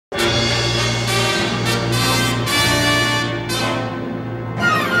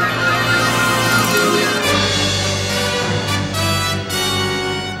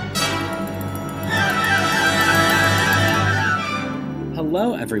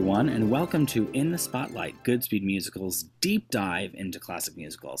everyone, and welcome to In the Spotlight, Goodspeed Musicals' deep dive into classic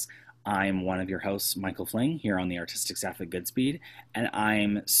musicals. I'm one of your hosts, Michael Fling, here on the artistic staff at Goodspeed, and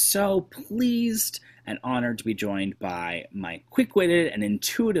I'm so pleased and honored to be joined by my quick-witted and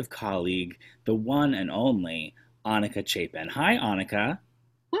intuitive colleague, the one and only Annika Chapin. Hi, Annika.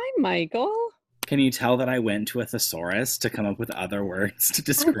 Hi, Michael. Can you tell that I went to a thesaurus to come up with other words to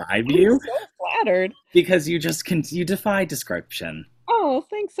describe you? I'm so flattered. Because you defy description. Oh,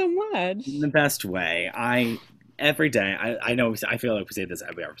 thanks so much. In the best way. Every day, I know, I feel like we say this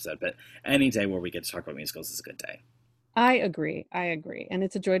every episode, but any day where we get to talk about musicals is a good day. I agree. And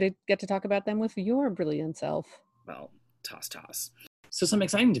it's a joy to get to talk about them with your brilliant self. Well, toss. So some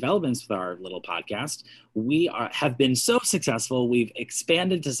exciting developments with our little podcast. We have been so successful, we've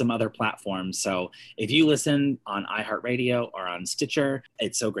expanded to some other platforms. So if you listen on iHeartRadio or on Stitcher,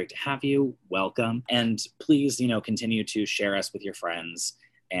 it's so great to have you. Welcome. And please, continue to share us with your friends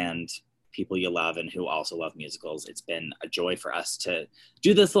and people you love and who also love musicals. It's been a joy for us to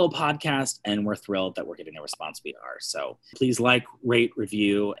do this little podcast, and we're thrilled that we're getting the response we are. So please rate,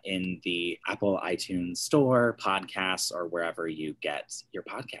 review in the Apple iTunes store, podcasts, or wherever you get your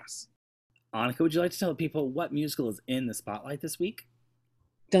podcasts. Annika, would you like to tell people what musical is in the spotlight this week?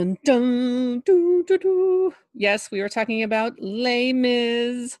 Dun dun doo doo doo. Yes, we were talking about Les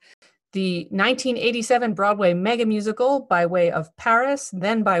Mis, the 1987 Broadway mega musical by way of Paris,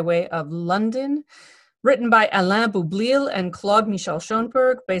 then by way of London, written by Alain Boublil and Claude Michel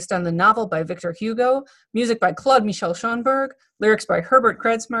Schoenberg, based on the novel by Victor Hugo, music by Claude Michel Schoenberg, lyrics by Herbert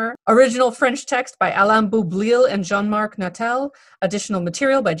Kretzmer, original French text by Alain Boublil and Jean-Marc Nautel, additional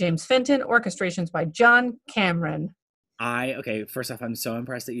material by James Fenton, orchestrations by John Cameron. First off, I'm so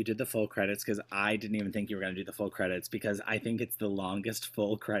impressed that you did the full credits, because I didn't even think you were going to do the full credits, because I think it's the longest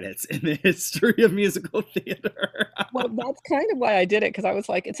full credits in the history of musical theater. Well, that's kind of why I did it, because I was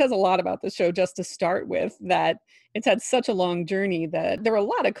like, it says a lot about the show just to start with, that it's had such a long journey, that there were a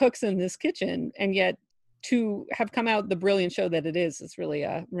lot of cooks in this kitchen, and yet to have come out the brilliant show that it is really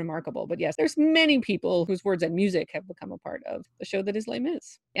remarkable. But yes, there's many people whose words and music have become a part of the show that is Les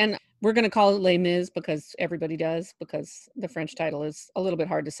Mis. And we're going to call it Les Mis because everybody does, because the French title is a little bit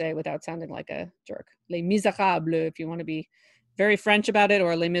hard to say without sounding like a jerk. Les Misérables, if you want to be very French about it,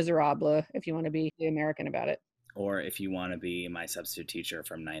 or Les Misérables, if you want to be American about it. Or if you want to be my substitute teacher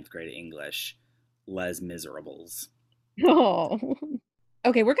from 9th grade English, Les Misérables. Oh,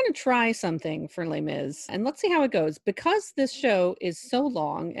 okay, we're going to try something for Les Mis, and let's see how it goes. Because this show is so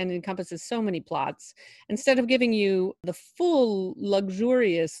long and encompasses so many plots, instead of giving you the full,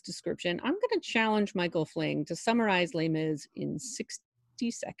 luxurious description, I'm going to challenge Michael Fling to summarize Les Mis in 60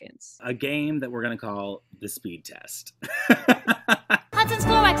 seconds. A game that we're going to call the speed test. Hudson's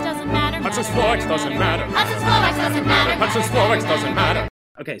Florex doesn't matter. Hudson's Florex doesn't matter. Hudson's Florex doesn't matter. Hudson's Florex doesn't matter.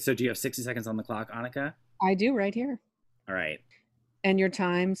 Okay, so do you have 60 seconds on the clock, Annika? I do, right here. All right. And your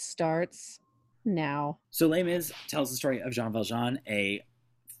time starts now. So Les Mis tells the story of Jean Valjean, a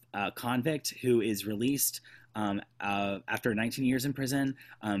convict who is released after 19 years in prison,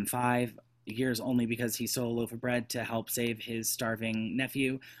 5 years only because he stole a loaf of bread to help save his starving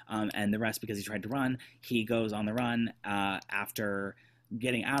nephew, and the rest because he tried to run. He goes on the run after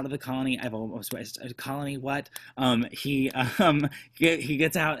getting out of the colony. I've almost wasted colony. What? He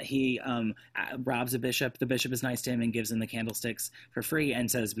gets out. He robs a bishop. The bishop is nice to him and gives him the candlesticks for free and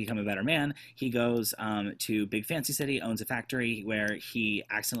says, "Become a better man." He goes to big fancy city, owns a factory where he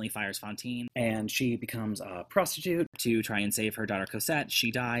accidentally fires Fantine, and she becomes a prostitute to try and save her daughter Cosette. She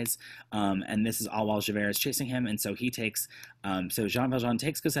dies, and this is all while Javert is chasing him. And so he takes, so Jean Valjean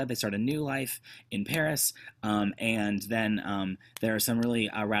takes Cosette. They start a new life in Paris, and then there are some really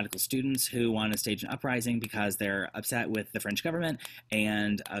radical students who want to stage an uprising because they're upset with the French government,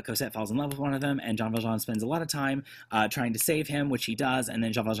 and Cosette falls in love with one of them, and Jean Valjean spends a lot of time trying to save him, which he does, and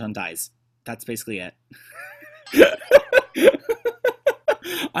then Jean Valjean dies. That's basically it.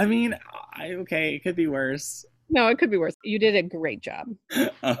 I mean, it could be worse. No, it could be worse. You did a great job.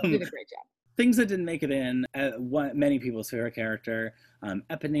 Things that didn't make it in, many people's favorite character,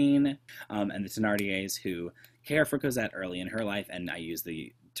 Eponine, and the Thénardiers, who care for Cosette early in her life, and I use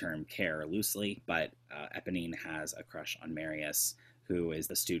the term care loosely, but Eponine has a crush on Marius, who is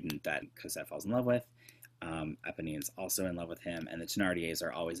the student that Cosette falls in love with. Eponine's also in love with him, and the Thénardiers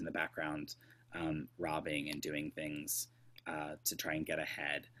are always in the background, robbing and doing things to try and get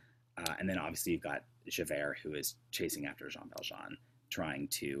ahead. And then obviously you've got Javert, who is chasing after Jean Valjean, trying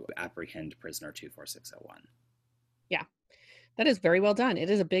to apprehend prisoner 24601. Yeah, that is very well done. It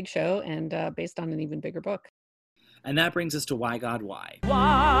is a big show and based on an even bigger book. And that brings us to Why God Why.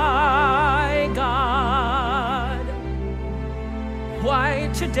 Why God? Why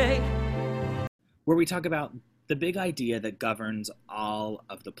today? where we talk about the big idea that governs all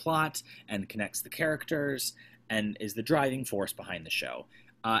of the plot and connects the characters and is the driving force behind the show.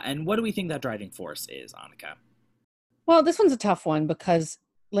 And what do we think that driving force is, Annika? Well, this one's a tough one because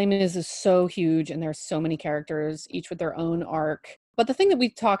Les Mis is so huge and there's so many characters, each with their own arc. But the thing that we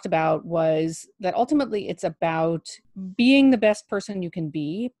talked about was that ultimately it's about being the best person you can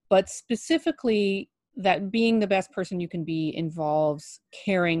be, but specifically that being the best person you can be involves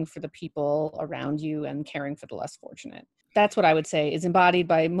caring for the people around you and caring for the less fortunate. That's what I would say is embodied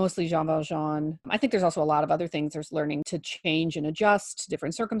by mostly Jean Valjean. I think there's also a lot of other things. There's learning to change and adjust to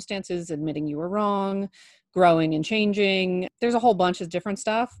different circumstances, admitting you were wrong, growing and changing. There's a whole bunch of different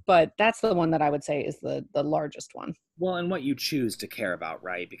stuff, but that's the one that I would say is the largest one. Well, and what you choose to care about,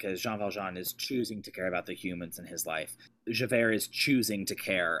 right? Because Jean Valjean is choosing to care about the humans in his life. Javert is choosing to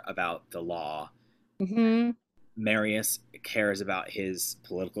care about the law. Mm-hmm. Marius cares about his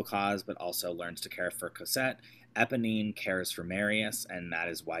political cause, but also learns to care for Cosette. Eponine cares for Marius, and that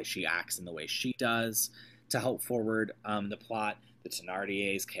is why she acts in the way she does to help forward the plot. The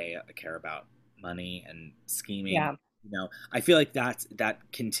Thénardiers care about money and scheming. Yeah. You know, I feel like that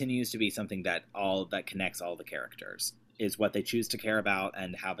continues to be something that connects all the characters is what they choose to care about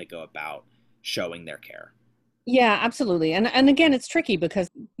and how they go about showing their care. Yeah, absolutely. And again, it's tricky because,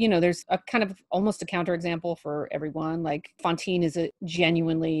 there's a kind of almost a counterexample for everyone. Like Fantine is a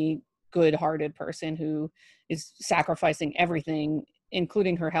genuinely good-hearted person who is sacrificing everything,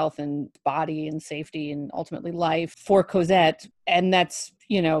 including her health and body and safety and ultimately life for Cosette. And that's,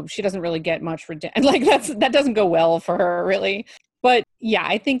 she doesn't really get much that doesn't go well for her really. But yeah,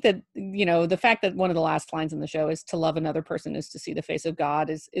 I think that, the fact that one of the last lines in the show is to love another person is to see the face of God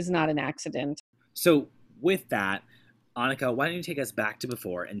is not an accident. So with that, Annika, why don't you take us back to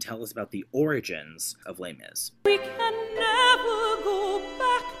before and tell us about the origins of Les Mis? We can never go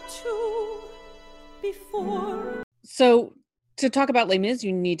back to before. So to talk about Les Mis,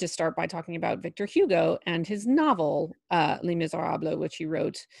 you need to start by talking about Victor Hugo and his novel, Les Misérables, which he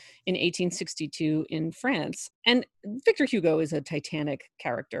wrote in 1862 in France. And Victor Hugo is a titanic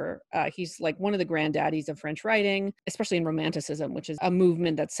character. He's like one of the granddaddies of French writing, especially in Romanticism, which is a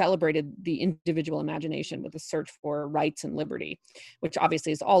movement that celebrated the individual imagination with a search for rights and liberty, which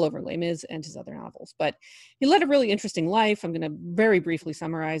obviously is all over Les Mis and his other novels. But he led a really interesting life. I'm going to very briefly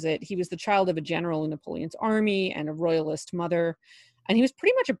summarize it. He was the child of a general in Napoleon's army and a royalist mother. And he was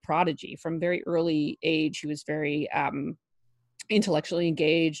pretty much a prodigy from very early age. He was very intellectually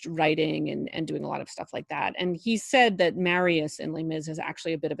engaged, writing and doing a lot of stuff like that. And he said that Marius in Les Mis is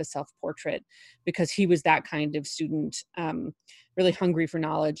actually a bit of a self-portrait because he was that kind of student, really hungry for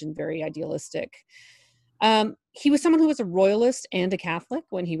knowledge and very idealistic. He was someone who was a royalist and a Catholic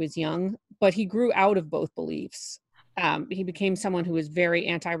when he was young, but he grew out of both beliefs. He became someone who was very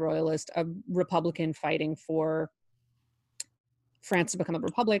anti-royalist, a Republican fighting for France to become a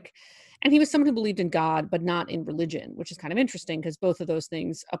republic. And he was someone who believed in God, but not in religion, which is kind of interesting because both of those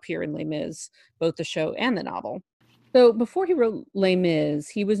things appear in Les Mis, both the show and the novel. So before he wrote Les Mis,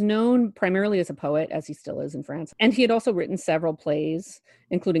 he was known primarily as a poet, as he still is in France. And he had also written several plays,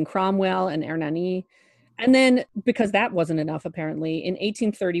 including Cromwell and Hernani. And then, because that wasn't enough, apparently, in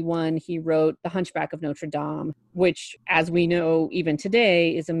 1831, he wrote The Hunchback of Notre Dame, which, as we know, even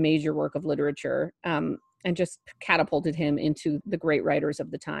today, is a major work of literature. And just catapulted him into the great writers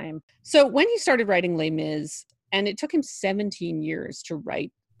of the time. So when he started writing Les Mis, and it took him 17 years to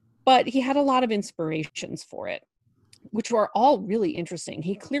write, but he had a lot of inspirations for it, which were all really interesting.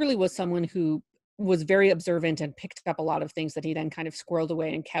 He clearly was someone who was very observant and picked up a lot of things that he then kind of squirreled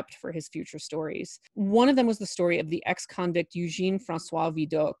away and kept for his future stories. One of them was the story of the ex-convict Eugène François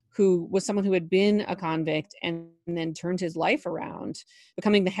Vidocq, who was someone who had been a convict and then turned his life around,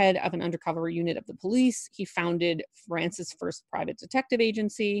 becoming the head of an undercover unit of the police. He founded France's first private detective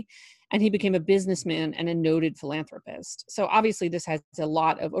agency, and he became a businessman and a noted philanthropist. So obviously this has a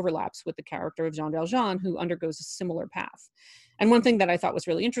lot of overlaps with the character of Jean Valjean, who undergoes a similar path. And one thing that I thought was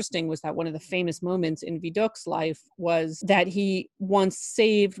really interesting was that one of the famous moments in Vidocq's life was that he once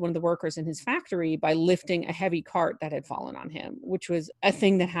saved one of the workers in his factory by lifting a heavy cart that had fallen on him, which was a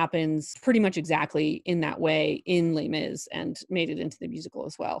thing that happens pretty much exactly in that way in Les Mis and made it into the musical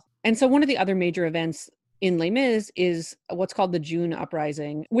as well. And so one of the other major events in Les Mis is what's called the June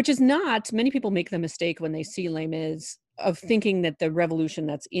Uprising, which is not, many people make the mistake when they see Les Mis of thinking that the revolution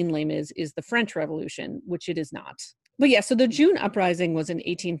that's in Les Mis is the French Revolution, which it is not. But yeah, so the June uprising was in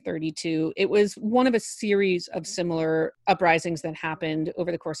 1832. It was one of a series of similar uprisings that happened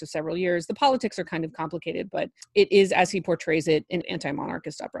over the course of several years. The politics are kind of complicated, but it is, as he portrays it, an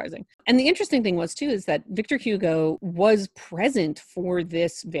anti-monarchist uprising. And the interesting thing was, too, is that Victor Hugo was present for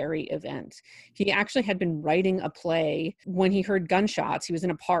this very event. He actually had been writing a play when he heard gunshots. He was in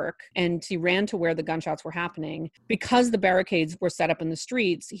a park and he ran to where the gunshots were happening. Because the barricades were set up in the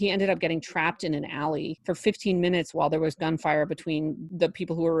streets, he ended up getting trapped in an alley for 15 minutes while there was gunfire between the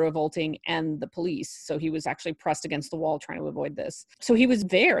people who were revolting and the police. So he was actually pressed against the wall trying to avoid this. So he was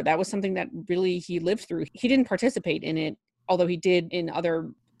there. That was something that really he lived through. He didn't participate in it, although he did in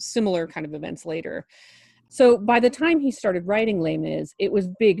other similar kind of events later. So by the time he started writing Les Mis, it was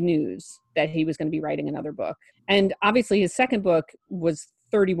big news that he was going to be writing another book. And obviously his second book was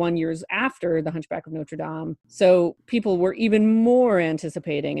 31 years after The Hunchback of Notre Dame. So people were even more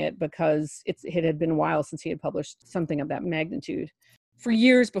anticipating it because it had been a while since he had published something of that magnitude. For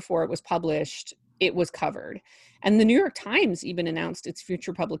years before it was published, it was covered. And the New York Times even announced its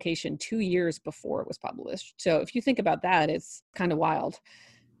future publication 2 years before it was published. So if you think about that, it's kind of wild.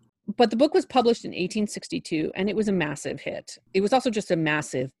 But the book was published in 1862, and it was a massive hit. It was also just a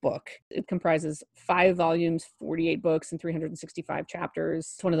massive book. It comprises 5 volumes, 48 books, and 365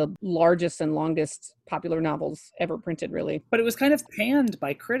 chapters. It's one of the largest and longest popular novels ever printed, really. But it was kind of panned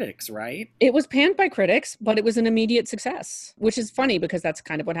by critics, right? It was panned by critics, but it was an immediate success, which is funny because that's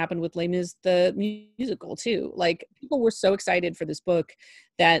kind of what happened with Les Mis, the musical, too. Like, people were so excited for this book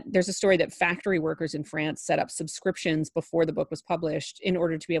that there's a story that factory workers in France set up subscriptions before the book was published in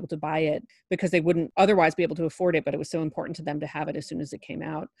order to be able to buy it because they wouldn't otherwise be able to afford it, but it was so important to them to have it as soon as it came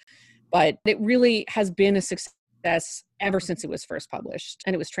out. But it really has been a success ever since it was first published,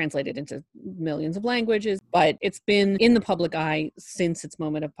 and it was translated into millions of languages, but it's been in the public eye since its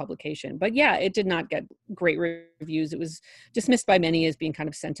moment of publication. But yeah, it did not get great reviews. It was dismissed by many as being kind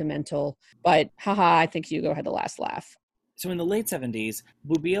of sentimental, but haha, I think Hugo had the last laugh. So in the late 70s,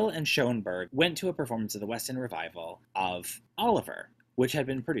 Boublil and Schoenberg went to a performance of the West End revival of Oliver, which had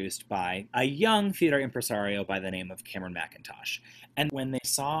been produced by a young theater impresario by the name of Cameron Mackintosh. And when they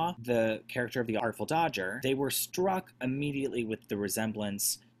saw the character of the Artful Dodger, they were struck immediately with the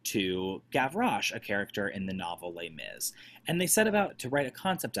resemblance to Gavroche, a character in the novel Les Mis. And they set about to write a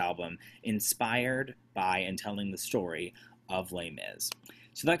concept album inspired by and telling the story of Les Mis.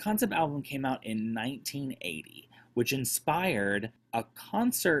 So that concept album came out in 1980. Which inspired a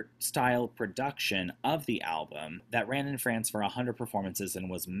concert-style production of the album that ran in France for 100 performances and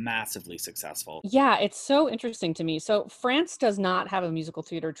was massively successful. Yeah, it's so interesting to me. So France does not have a musical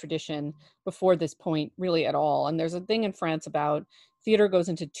theater tradition before this point, really at all. And there's a thing in France about theater goes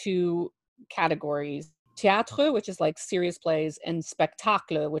into 2 categories. Théâtre, which is like serious plays, and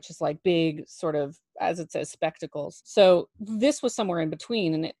spectacle, which is like big sort of, as it says, spectacles. So this was somewhere in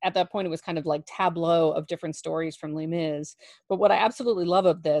between. And at that point, it was kind of like tableau of different stories from Les Mis. But what I absolutely love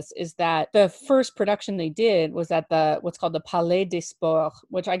of this is that the first production they did was at what's called the Palais des Sports,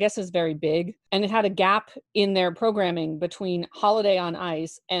 which I guess is very big. And it had a gap in their programming between Holiday on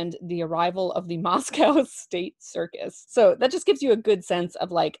Ice and the arrival of the Moscow State Circus. So that just gives you a good sense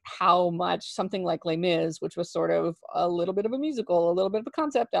of like how much something like Les Mis, which was sort of a little bit of a musical, a little bit of a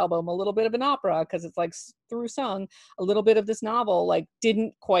concept album, a little bit of an opera, because it's like through sung, a little bit of this novel, like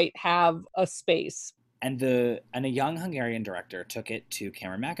didn't quite have a space. And a young Hungarian director took it to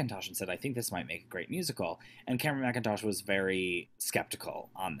Cameron Mackintosh and said, I think this might make a great musical. And Cameron Mackintosh was very skeptical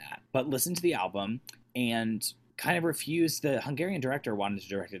on that, but listened to the album and kind of refused. The Hungarian director wanted to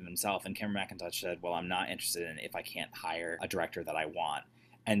direct it himself, and Cameron Mackintosh said, well, I'm not interested in it if I can't hire a director that I want.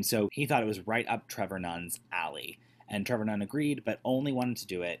 And so he thought it was right up Trevor Nunn's alley. And Trevor Nunn agreed, but only wanted to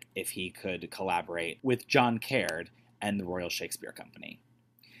do it if he could collaborate with John Caird and the Royal Shakespeare Company.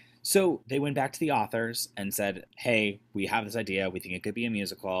 So they went back to the authors and said, hey, we have this idea. We think it could be a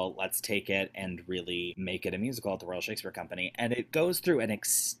musical. Let's take it and really make it a musical at the Royal Shakespeare Company. And it goes through an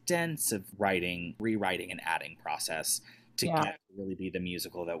extensive writing, rewriting, and adding process to get to really be the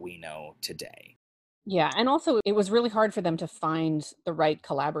musical that we know today. Yeah, and also it was really hard for them to find the right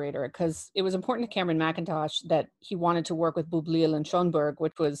collaborator because it was important to Cameron Mackintosh that he wanted to work with Boublil and Schoenberg,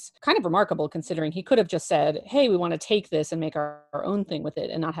 which was kind of remarkable considering he could have just said, hey, we want to take this and make our own thing with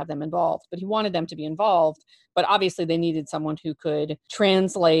it and not have them involved. But he wanted them to be involved. But obviously they needed someone who could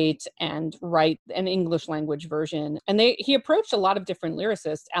translate and write an English language version. And he approached a lot of different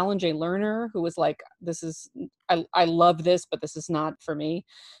lyricists. Alan J. Lerner, who was like, I love this, but this is not for me.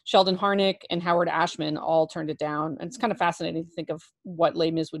 Sheldon Harnick and Howard Ashman all turned it down. And it's kind of fascinating to think of what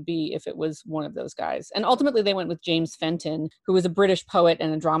Les Mis would be if it was one of those guys. And ultimately they went with James Fenton, who was a British poet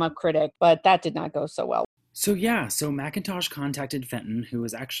and a drama critic, but that did not go so well. So yeah, so Macintosh contacted Fenton, who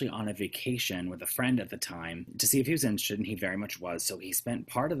was actually on a vacation with a friend at the time, to see if he was interested, and he very much was. So he spent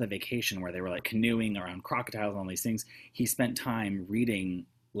part of the vacation where they were like canoeing around crocodiles and all these things. He spent time reading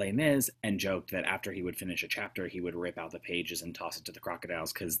Les Mis and joked that after he would finish a chapter, he would rip out the pages and toss it to the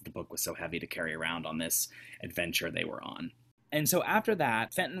crocodiles because the book was so heavy to carry around on this adventure they were on. And so after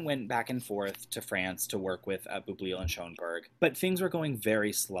that, Fenton went back and forth to France to work with Boublil and Schoenberg, but things were going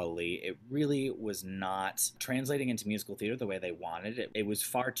very slowly. It really was not translating into musical theater the way they wanted. It was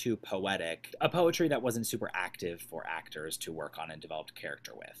far too poetic, a poetry that wasn't super active for actors to work on and develop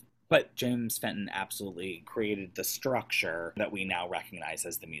character with. But James Fenton absolutely created the structure that we now recognize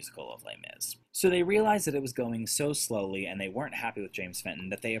as the musical of Les Mis. So they realized that it was going so slowly, and they weren't happy with James Fenton,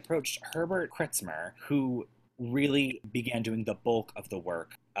 that they approached Herbert Kritzmer, who really began doing the bulk of the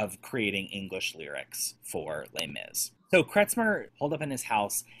work of creating English lyrics for Les Mis. So Kretzmer pulled up in his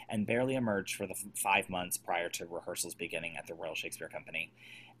house and barely emerged for the 5 months prior to rehearsals beginning at the Royal Shakespeare Company.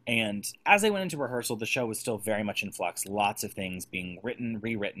 And as they went into rehearsal, the show was still very much in flux. Lots of things being written,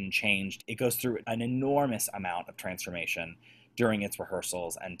 rewritten, changed. It goes through an enormous amount of transformation during its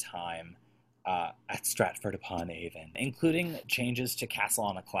rehearsals and time at Stratford-upon-Avon, including changes to Castle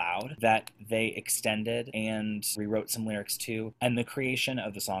on a Cloud that they extended and rewrote some lyrics to, and the creation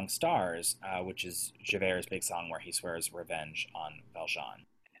of the song Stars, which is Javert's big song where he swears revenge on Valjean.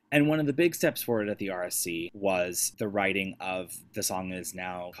 And one of the big steps forward at the RSC was the writing of the song that is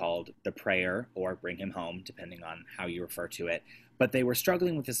now called The Prayer, or Bring Him Home, depending on how you refer to it. But they were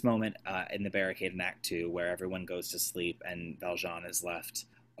struggling with this moment in the barricade in Act 2 where everyone goes to sleep and Valjean is left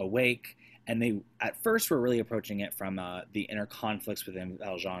awake. And they, at first, were really approaching it from the inner conflicts within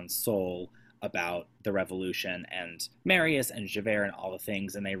Valjean's soul about the revolution and Marius and Javert and all the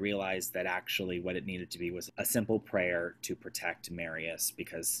things, and they realized that actually what it needed to be was a simple prayer to protect Marius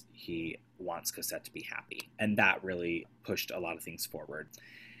because he wants Cosette to be happy. And that really pushed a lot of things forward.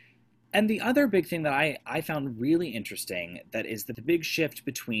 And the other big thing that I found really interesting that is the big shift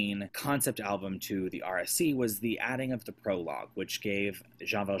between concept album to the RSC was the adding of the prologue, which gave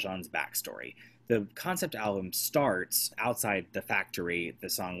Jean Valjean's backstory. The concept album starts outside the factory, the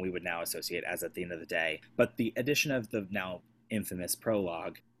song we would now associate as At the End of the Day, but the addition of the now infamous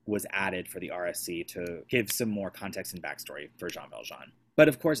prologue was added for the RSC to give some more context and backstory for Jean Valjean. But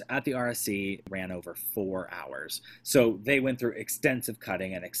of course, at the RSC, ran over 4 hours. So they went through extensive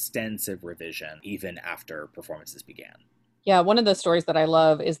cutting and extensive revision even after performances began. Yeah, one of the stories that I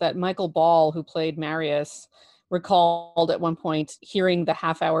love is that Michael Ball, who played Marius, recalled at one point hearing the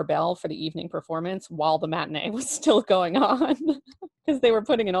half-hour bell for the evening performance while the matinee was still going on because they were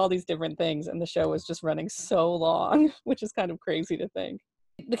putting in all these different things and the show was just running so long, which is kind of crazy to think.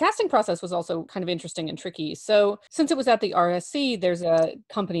 The casting process was also kind of interesting and tricky. So since it was at the RSC, there's a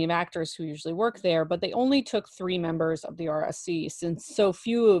company of actors who usually work there, but they only took 3 members of the RSC since so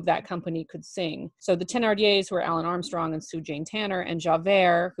few of that company could sing. So the Thénardiers, who were Alan Armstrong and Sue Jane Tanner, and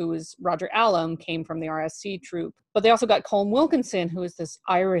Javert, who was Roger Allam, came from the RSC troupe. But they also got Colm Wilkinson, who is this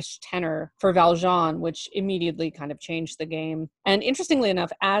Irish tenor for Valjean, which immediately kind of changed the game. And interestingly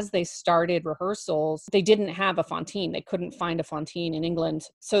enough, as they started rehearsals, they didn't have a Fontaine. They couldn't find a Fontaine in England.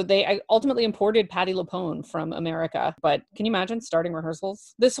 So they ultimately imported Patti LuPone from America. But can you imagine starting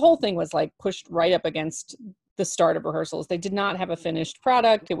rehearsals? This whole thing was like pushed right up against the start of rehearsals. They did not have a finished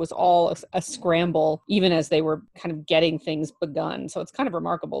product. It was all a scramble, even as they were kind of getting things begun. So it's kind of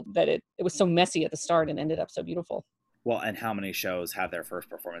remarkable that it was so messy at the start and ended up so beautiful. Well, and how many shows have their first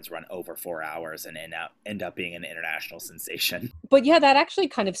performance run over 4 hours and end up being an international sensation? But yeah, that actually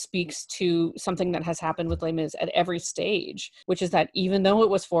kind of speaks to something that has happened with Les Mis at every stage, which is that even though it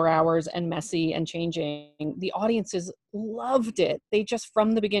was 4 hours and messy and changing, the audiences loved it. They just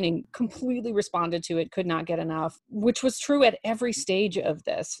from the beginning completely responded to it, could not get enough, which was true at every stage of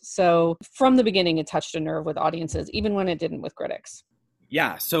this. So from the beginning, it touched a nerve with audiences, even when it didn't with critics.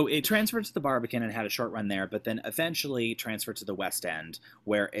 Yeah, so it transferred to the Barbican and had a short run there, but then eventually transferred to the West End,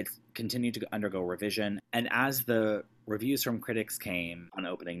 where it continued to undergo revision. And as the reviews from critics came on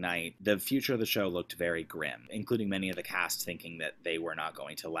opening night, the future of the show looked very grim, including many of the cast thinking that they were not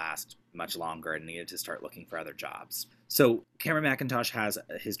going to last much longer and needed to start looking for other jobs. So Cameron Mackintosh has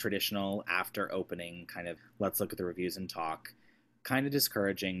his traditional after opening kind of let's look at the reviews and talk, kind of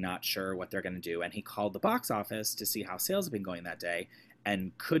discouraging, not sure what they're going to do. And he called the box office to see how sales have been going that day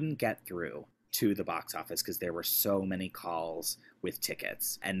and couldn't get through to the box office because there were so many calls with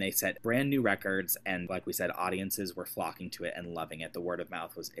tickets. And they set brand new records, and like we said, audiences were flocking to it and loving it. The word of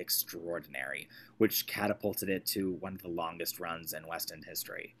mouth was extraordinary, which catapulted it to one of the longest runs in West End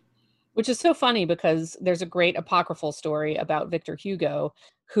history. Which is so funny because there's a great apocryphal story about Victor Hugo,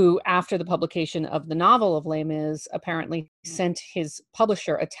 who, after the publication of the novel of Les Mis, apparently sent his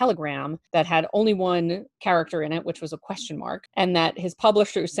publisher a telegram that had only one character in it, which was a question mark, and that his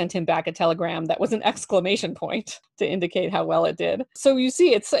publisher sent him back a telegram that was an exclamation point to indicate how well it did. So you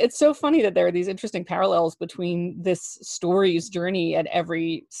see, it's so funny that there are these interesting parallels between this story's journey at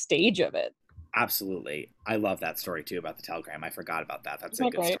every stage of it. Absolutely. I love that story too about the telegram. I forgot about that. That's a Isn't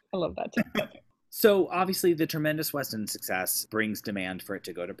that good great? story. I love that too. So obviously the tremendous West End success brings demand for it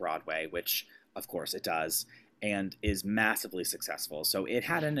to go to Broadway, which of course it does, and is massively successful. So it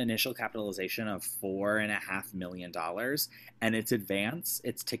had an initial capitalization of $4.5 million, and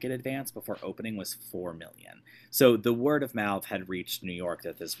its ticket advance before opening was $4 million. So the word of mouth had reached New York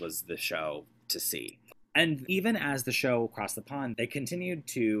that this was the show to see. And even as the show crossed the pond, they continued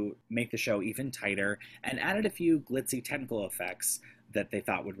to make the show even tighter and added a few glitzy technical effects that they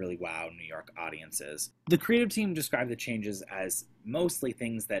thought would really wow New York audiences. The creative team described the changes as mostly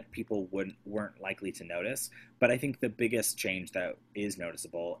things that people weren't likely to notice, but I think the biggest change that is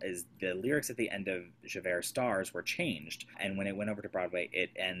noticeable is the lyrics at the end of Javert Stars were changed, and when it went over to Broadway,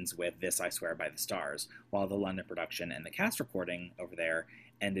 it ends with "This I Swear by the Stars," while the London production and the cast recording over there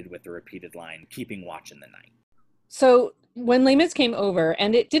ended with the repeated line, "Keeping watch in the night." So when Les Mis came over,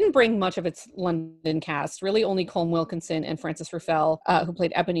 and it didn't bring much of its London cast, really only Colm Wilkinson and Frances Ruffelle, who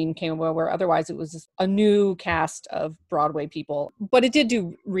played Eponine, came over. Otherwise, it was a new cast of Broadway people. But it did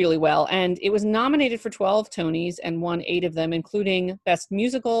do really well, and it was nominated for 12 Tonys and won 8 of them, including Best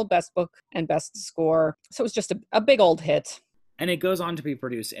Musical, Best Book, and Best Score. So it was just a big old hit. And it goes on to be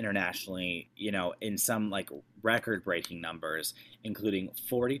produced internationally, in some record-breaking numbers, including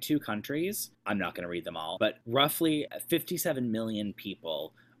 42 countries. I'm not going to read them all, but roughly 57 million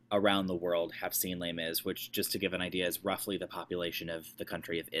people around the world have seen Les Mis, which, just to give an idea, is roughly the population of the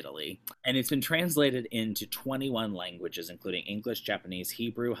country of Italy. And it's been translated into 21 languages, including English, Japanese,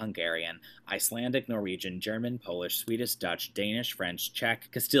 Hebrew, Hungarian, Icelandic, Norwegian, German, Polish, Swedish, Dutch, Danish, French, Czech,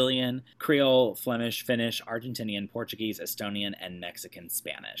 Castilian, Creole, Flemish, Finnish, Argentinian, Portuguese, Estonian, and Mexican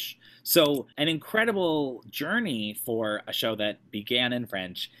Spanish. So an incredible journey for a show that began in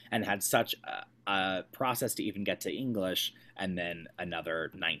French and had such a process to even get to English, and then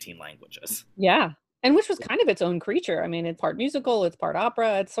another 19 languages. Yeah. And which was kind of its own creature. I mean, it's part musical, it's part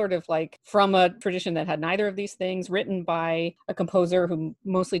opera. It's sort of like from a tradition that had neither of these things, written by a composer who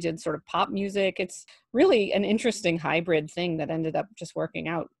mostly did sort of pop music. It's really an interesting hybrid thing that ended up just working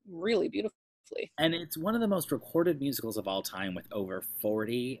out really beautifully. And it's one of the most recorded musicals of all time, with over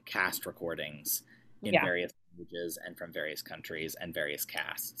 40 cast recordings in various languages and from various countries and various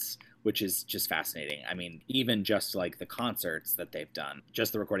casts, which is just fascinating. I mean, even just like the concerts that they've done,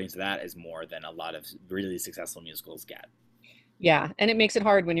 just the recordings of that is more than a lot of really successful musicals get. Yeah, and it makes it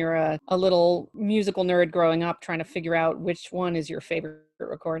hard when you're a little musical nerd growing up trying to figure out which one is your favorite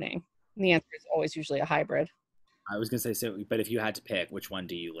recording. And the answer is always usually a hybrid. I was going to say, so, but if you had to pick, which one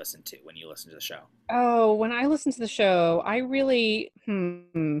do you listen to when you listen to the show? Oh, when I listen to the show, I really,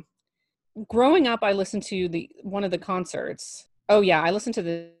 growing up, I listened to one of the concerts. Oh yeah, I listened to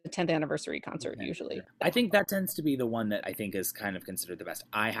the 10th anniversary concert usually. I think that tends to be the one that I think is kind of considered the best.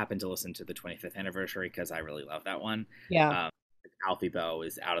 I happen to listen to the 25th anniversary because I really love that one. Yeah. Alfie Boe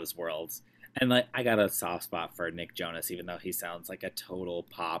is out of this world. And I got a soft spot for Nick Jonas, even though he sounds like a total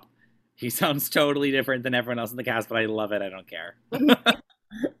pop. He sounds totally different than everyone else in the cast, but I love it. I don't care.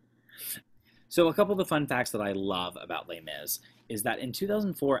 So a couple of the fun facts that I love about Les Mis is that in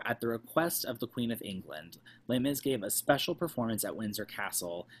 2004, at the request of the Queen of England, Les Mis gave a special performance at Windsor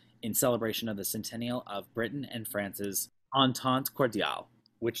Castle in celebration of the centennial of Britain and France's Entente Cordiale,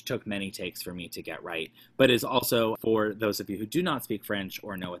 which took many takes for me to get right, but is also, for those of you who do not speak French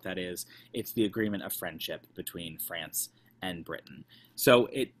or know what that is, it's the agreement of friendship between France and Britain. So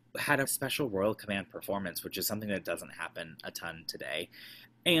it had a special Royal Command performance, which is something that doesn't happen a ton today.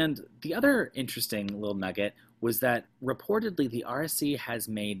 And the other interesting little nugget was that reportedly the RSC has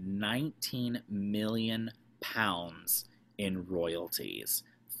made 19 million pounds in royalties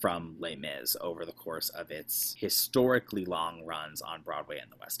from Les Mis over the course of its historically long runs on Broadway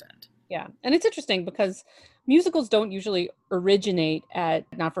and the West End. Yeah, and it's interesting because musicals don't usually originate at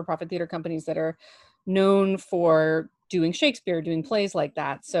not-for-profit theater companies that are known for doing Shakespeare, doing plays like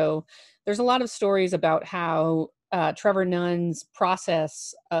that. So there's a lot of stories about how Trevor Nunn's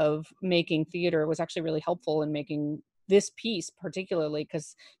process of making theater was actually really helpful in making this piece particularly,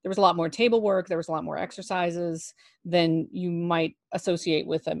 because there was a lot more table work, there was a lot more exercises than you might associate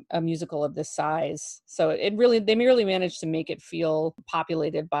with a musical of this size. So they really managed to make it feel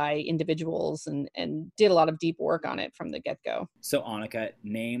populated by individuals and did a lot of deep work on it from the get-go. So Annika,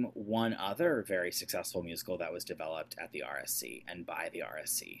 name one other very successful musical that was developed at the RSC and by the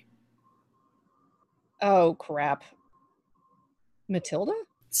RSC. Oh, crap. Matilda?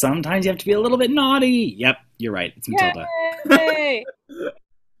 Sometimes you have to be a little bit naughty. Yep, you're right. It's Matilda. Yay!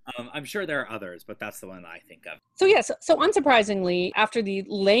 I'm sure there are others, but that's the one that I think of. So yes, so unsurprisingly, after the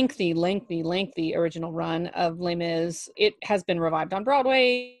lengthy original run of Les Mis, it has been revived on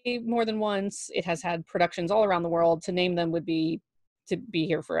Broadway more than once. It has had productions all around the world. To name them would be to be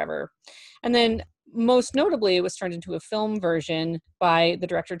here forever. And then most notably, it was turned into a film version by the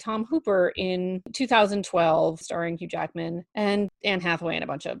director Tom Hooper in 2012, starring Hugh Jackman and Anne Hathaway and a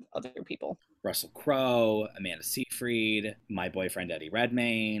bunch of other people. Russell Crowe, Amanda Seyfried, my boyfriend Eddie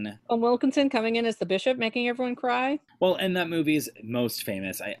Redmayne. Tom Wilkinson coming in as the bishop, making everyone cry. Well, and that movie's most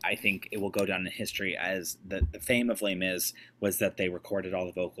famous, I think it will go down in history as the fame of Les Mis was that they recorded all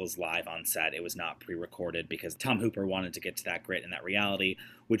the vocals live on set. It was not pre-recorded because Tom Hooper wanted to get to that grit and that reality,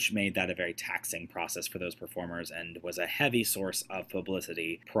 which made that a very taxing process for those performers and was a heavy source of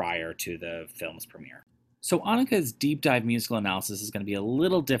publicity prior to the film's premiere. So Annika's deep dive musical analysis is going to be a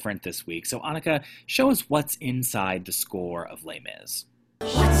little different this week. So Annika, show us what's inside the score of Les Mis.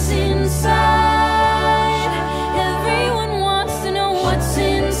 What's inside? Everyone wants to know what's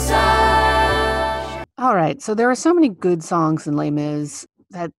inside. All right, so there are so many good songs in Les Mis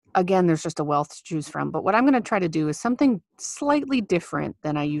that, again, there's just a wealth to choose from. But what I'm going to try to do is something slightly different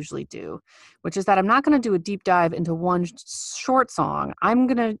than I usually do, which is that I'm not going to do a deep dive into one short song. I'm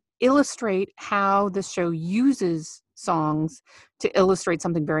going to illustrate how the show uses songs to illustrate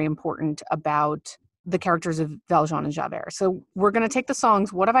something very important about the characters of Valjean and Javert. So we're going to take the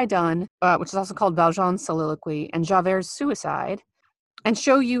songs What Have I Done, which is also called Valjean's Soliloquy, and Javert's Suicide, and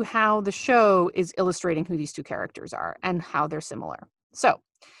show you how the show is illustrating who these two characters are and how they're similar. So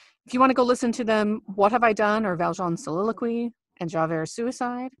if you want to go listen to them, What Have I Done, or Valjean's Soliloquy and Javert's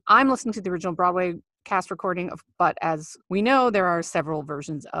Suicide, I'm listening to the original Broadway cast recording but as we know, there are several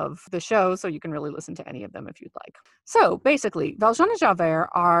versions of the show, so you can really listen to any of them if you'd like. So basically, Valjean and Javert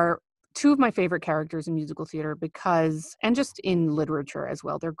are two of my favorite characters in musical theater because, and just in literature as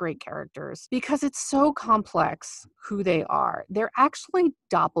well, they're great characters because it's so complex who they are. They're actually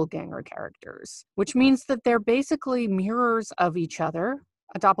doppelganger characters, which means that they're basically mirrors of each other.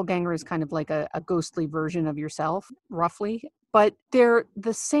 A doppelganger is kind of like a ghostly version of yourself, roughly. But they're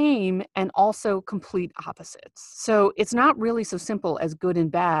the same and also complete opposites. So it's not really so simple as good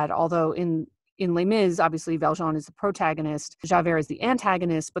and bad, although in Les Mis, obviously, Valjean is the protagonist, Javert is the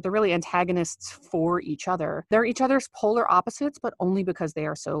antagonist, but they're really antagonists for each other. They're each other's polar opposites, but only because they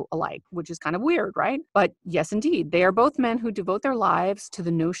are so alike, which is kind of weird, right? But yes, indeed, they are both men who devote their lives to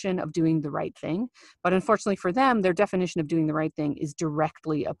the notion of doing the right thing. But unfortunately for them, their definition of doing the right thing is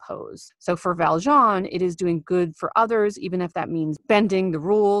directly opposed. So for Valjean, it is doing good for others, even if that means bending the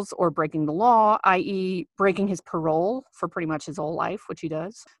rules or breaking the law, i.e. breaking his parole for pretty much his whole life, which he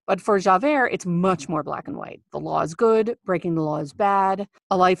does. But for Javert, it's much more black and white. The law is good, breaking the law is bad,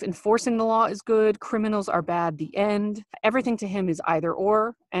 a life enforcing the law is good, criminals are bad, the end. Everything to him is either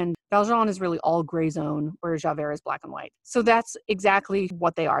or, and Valjean is really all gray zone, whereas Javert is black and white. So that's exactly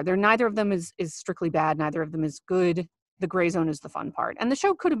what they are. Neither of them is strictly bad, neither of them is good. The gray zone is the fun part. And the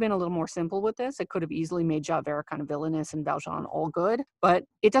show could have been a little more simple with this. It could have easily made Javert kind of villainous and Valjean all good, but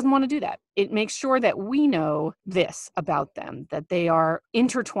it doesn't want to do that. It makes sure that we know this about them, that they are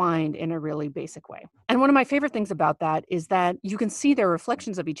intertwined in a really basic way. And one of my favorite things about that is that you can see their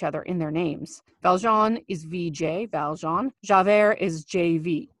reflections of each other in their names. Valjean is VJ, Valjean. Javert is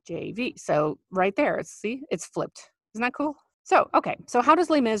JV, JV. So right there, see, it's flipped. Isn't that cool? So how does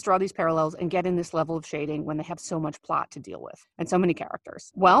Les Mis draw these parallels and get in this level of shading when they have so much plot to deal with and so many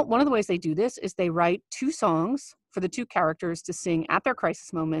characters? Well, one of the ways they do this is they write two songs for the two characters to sing at their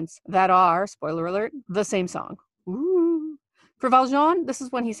crisis moments that are, spoiler alert, the same song. Ooh. For Valjean, this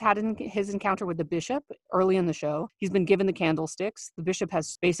is when he's had his encounter with the bishop early in the show. He's been given the candlesticks. The bishop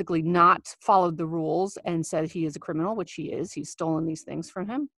has basically not followed the rules and said he is a criminal, which he is. He's stolen these things from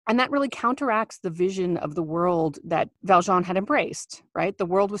him. And that really counteracts the vision of the world that Valjean had embraced, right? The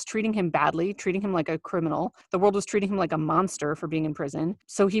world was treating him badly, treating him like a criminal. The world was treating him like a monster for being in prison.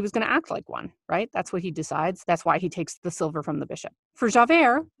 So he was going to act like one, right? That's what he decides. That's why he takes the silver from the bishop. For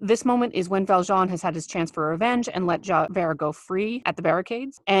Javert, this moment is when Valjean has had his chance for revenge and let Javert go free at the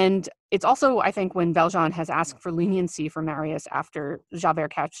barricades. And It's also, I think, when Valjean has asked for leniency for Marius after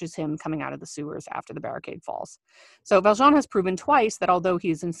Javert catches him coming out of the sewers after the barricade falls. So Valjean has proven twice that although he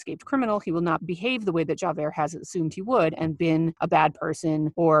is an escaped criminal, he will not behave the way that Javert has assumed he would and been a bad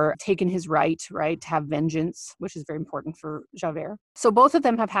person or taken his right, to have vengeance, which is very important for Javert. So both of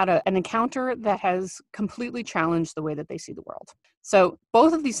them have had an encounter that has completely challenged the way that they see the world. So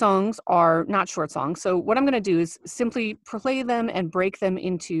both of these songs are not short songs. So what I'm going to do is simply play them and break them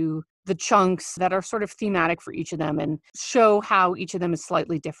into the chunks that are sort of thematic for each of them and show how each of them is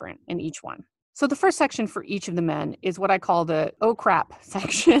slightly different in each one. So the first section for each of the men is what I call the oh crap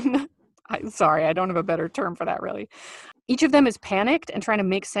section. I'm sorry, I don't have a better term for that really. Each of them is panicked and trying to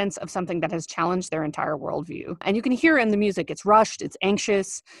make sense of something that has challenged their entire worldview. And you can hear in the music, it's rushed, it's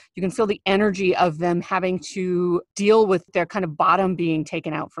anxious. You can feel the energy of them having to deal with their kind of bottom being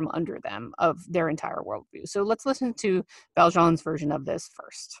taken out from under them of their entire worldview. So let's listen to Valjean's version of this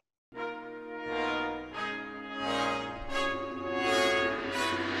first.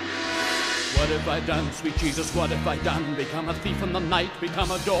 What have I done, sweet Jesus, what have I done? Become a thief in the night, become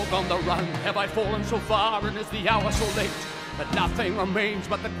a dog on the run. Have I fallen so far and is the hour so late that nothing remains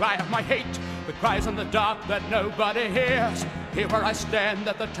but the cry of my hate? The cries in the dark that nobody hears. Here where I stand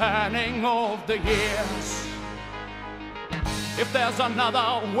at the turning of the years. If there's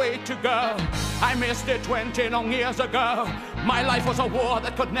another way to go, I missed it 20 long years ago. My life was a war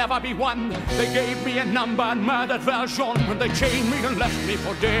that could never be won. They gave me a number and murdered Valjean when they chained me and left me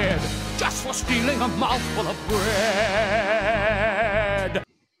for dead, just for stealing a mouthful of bread.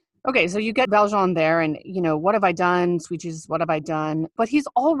 Okay, so you get Valjean there and, what have I done? Sweet Jesus, what have I done? But he's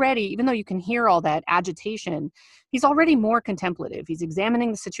already, even though you can hear all that agitation, he's already more contemplative. He's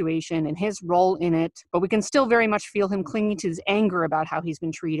examining the situation and his role in it, but we can still very much feel him clinging to his anger about how he's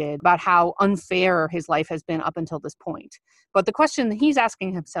been treated, about how unfair his life has been up until this point. But the question that he's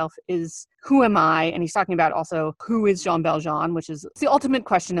asking himself is, who am I? And he's talking about also, who is Jean Valjean, which is the ultimate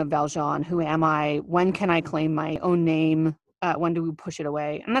question of Valjean. Who am I? When can I claim my own name? When do we push it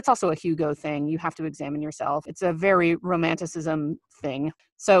away? And that's also a Hugo thing. You have to examine yourself. It's a very romanticism thing.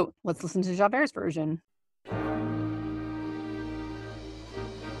 So let's listen to Javert's version.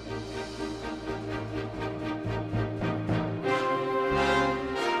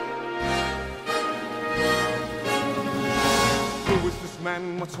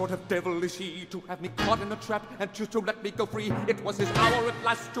 Man, what sort of devil is he to have me caught in a trap and choose to let me go free? It was his hour at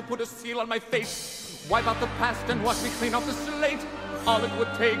last to put a seal on my face, wipe out the past and wash me clean off the slate. All it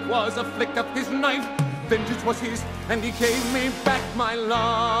would take was a flick of his knife. Vengeance was his and he gave me back my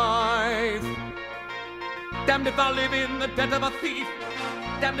life. Damned if I'll live in the debt of a thief,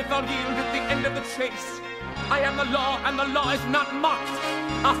 damned if I'll yield at the end of the chase. I am the law and the law is not mocked.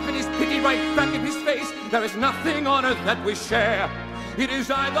 I'll spit his pity right back in his face. There is nothing on earth that we share. It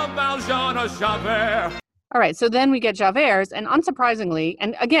is either Valjean or Javert. All right, so then we get Javert's, and unsurprisingly,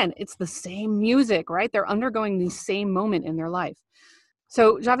 and again, it's the same music, right? They're undergoing the same moment in their life.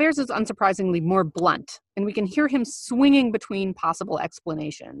 So Javert's is unsurprisingly more blunt, and we can hear him swinging between possible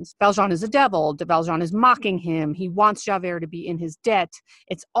explanations. Valjean is a devil. Valjean is mocking him. He wants Javert to be in his debt.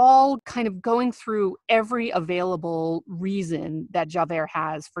 It's all kind of going through every available reason that Javert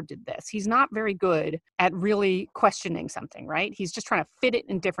has for did this. He's not very good at really questioning something, right? He's just trying to fit it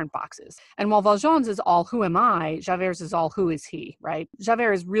in different boxes. And while Valjean's is all who am I, Javert's is all who is he, right?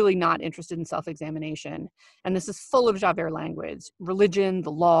 Javert is really not interested in self-examination. And this is full of Javert language, religion,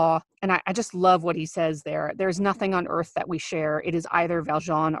 the law. And I just love what he says there. There's nothing on earth that we share. It is either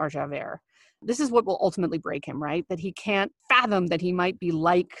Valjean or Javert. This is what will ultimately break him, right? That he can't fathom that he might be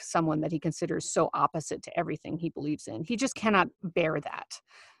like someone that he considers so opposite to everything he believes in. He just cannot bear that.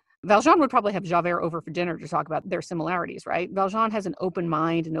 Valjean would probably have Javert over for dinner to talk about their similarities, right? Valjean has an open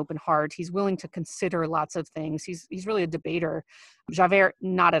mind, an open heart. He's willing to consider lots of things. He's really a debater. Javert,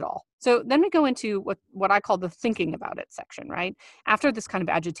 not at all. So then we go into what I call the thinking about it section, right? After this kind of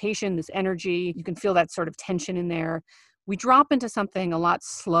agitation, this energy, you can feel that sort of tension in there. We drop into something a lot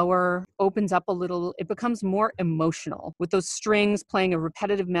slower, opens up a little. It becomes more emotional with those strings playing a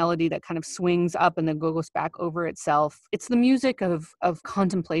repetitive melody that kind of swings up and then goes back over itself. It's the music of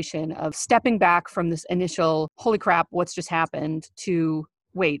contemplation, of stepping back from this initial, holy crap, what's just happened, to,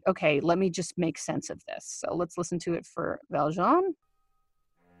 wait, okay, let me just make sense of this. So let's listen to it for Valjean.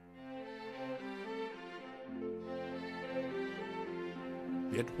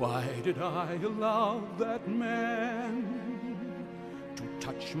 Yet why did I allow that man to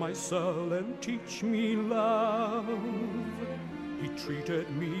touch my soul and teach me love? He treated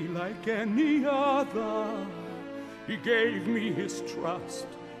me like any other. He gave me his trust.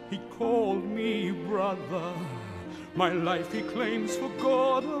 He called me brother. My life he claims for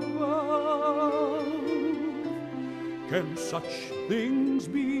God above. Can such things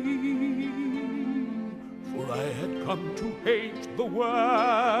be? For I had come to hate the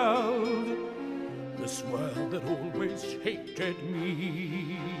world, this world that always hated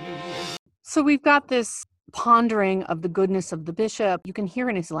me. So we've got this pondering of the goodness of the bishop. You can hear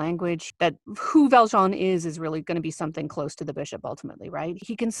in his language that who Valjean is really going to be something close to the bishop ultimately, right?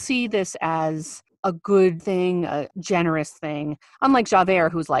 He can see this as a good thing, a generous thing. Unlike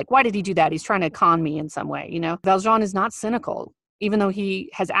Javert, who's like, why did he do that? He's trying to con me in some way, you know? Valjean is not cynical, even though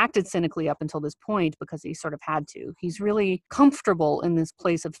he has acted cynically up until this point because he sort of had to. He's really comfortable in this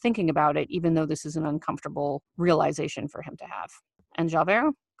place of thinking about it, even though this is an uncomfortable realization for him to have. And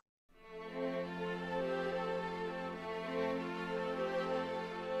Javert?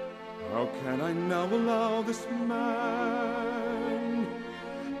 How can I now allow this man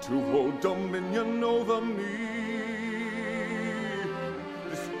to hold dominion over me?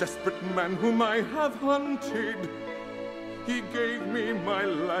 This desperate man whom I have hunted, he gave me my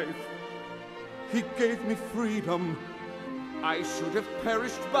life, he gave me freedom. I should have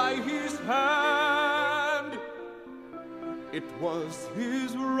perished by his hand. It was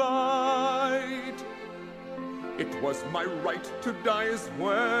his right. It was my right to die as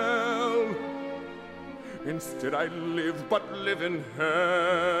well. Instead I live, but live in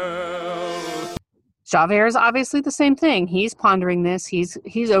hell. Javert is obviously the same thing. He's pondering this.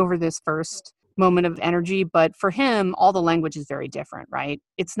 He's over this first moment of energy, but for him, all the language is very different, right?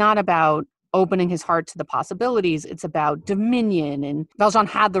 It's not about opening his heart to the possibilities. It's about dominion. And Valjean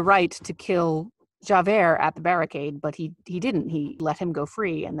had the right to kill Javert at the barricade, but he didn't. He let him go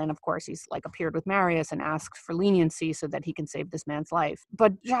free. And then, of course, he's like appeared with Marius and asked for leniency so that he can save this man's life.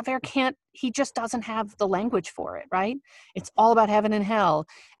 But Javert can't, he just doesn't have the language for it, right? It's all about heaven and hell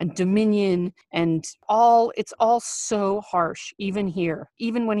and dominion and it's all so harsh, even here,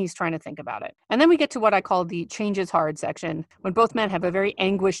 even when he's trying to think about it. And then we get to what I call the changes hard section, when both men have a very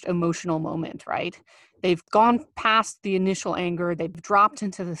anguished emotional moment, right? They've gone past the initial anger. They've dropped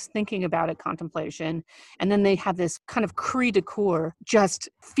into this thinking about it, contemplation. And then they have this kind of cri de coeur, just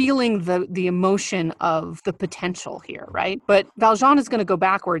feeling the emotion of the potential here, right? But Valjean is going to go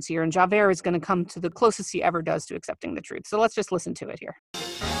backwards here, and Javert is going to come to the closest he ever does to accepting the truth. So let's just listen to it here.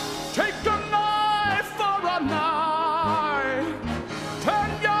 Take a knife for a knife. Turn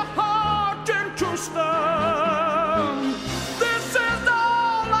your heart into stone. This is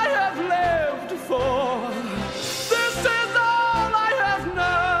all I have lived for. This is all I have known.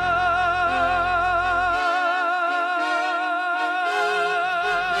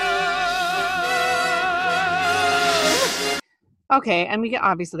 Okay, and we get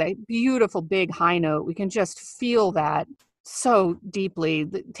obviously that beautiful big high note. We can just feel that so deeply.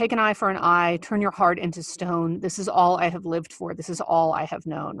 Take an eye for an eye, turn your heart into stone. This is all I have lived for. This is all I have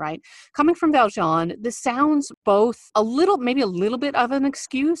known, right? Coming from Valjean, this sounds both maybe a little bit of an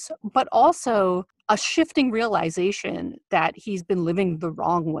excuse, but also a shifting realization that he's been living the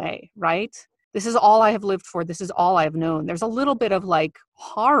wrong way, right? This is all I have lived for. This is all I've known. There's a little bit of like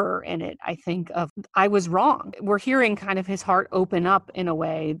horror in it, I think, of I was wrong. We're hearing kind of his heart open up in a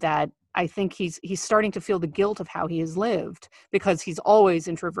way that I think he's starting to feel the guilt of how he has lived, because he's always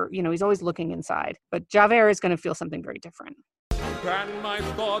introvert, he's always looking inside. But Javert is going to feel something very different. Can my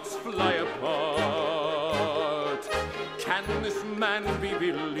thoughts fly apart? Can this man be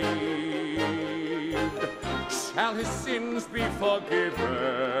believed? Shall his sins be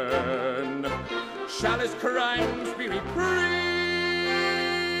forgiven? Shall his crimes be reprieved?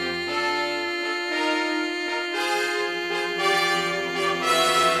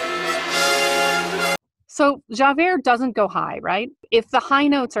 So Javert doesn't go high, right? If the high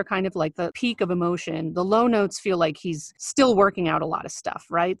notes are kind of like the peak of emotion, the low notes feel like he's still working out a lot of stuff,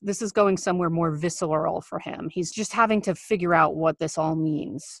 right? This is going somewhere more visceral for him. He's just having to figure out what this all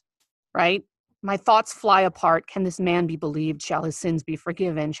means, right? My thoughts fly apart. Can this man be believed? Shall his sins be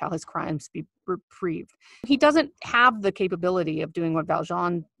forgiven? Shall his crimes be reprieved? He doesn't have the capability of doing what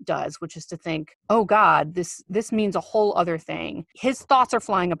Valjean does, which is to think, oh God, this means a whole other thing. His thoughts are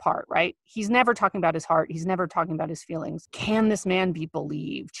flying apart, right? He's never talking about his heart. He's never talking about his feelings. Can this man be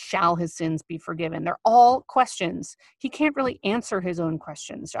believed? Shall his sins be forgiven? They're all questions. He can't really answer his own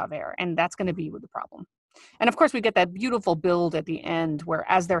questions, Javert, and that's going to be the problem. And of course, we get that beautiful build at the end where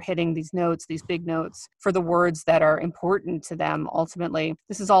as they're hitting these notes, these big notes for the words that are important to them, ultimately,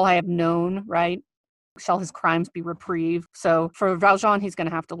 this is all I have known, right? Shall his crimes be reprieved? So for Valjean, he's going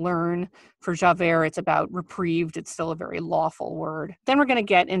to have to learn. For Javert, it's about reprieved. It's still a very lawful word. Then we're going to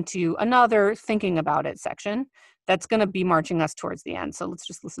get into another thinking about it section that's going to be marching us towards the end. So let's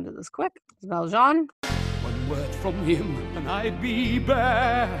just listen to this quick. Valjean. When word from him, and I'd be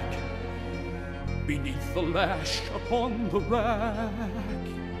back beneath the lash upon the rack.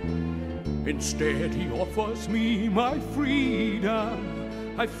 Instead, he offers me my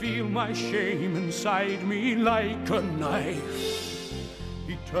freedom. I feel my shame inside me like a knife.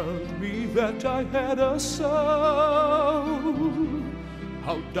 He told me that I had a soul.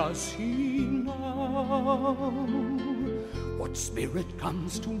 How does he know? What spirit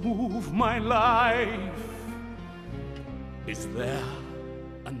comes to move my life? Is there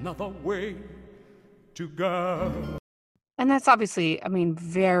another way to go? And that's obviously, I mean,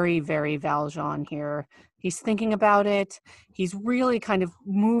 very, very Valjean here. He's thinking about it. He's really kind of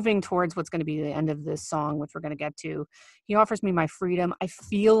moving towards what's going to be the end of this song, which we're going to get to. He offers me my freedom. I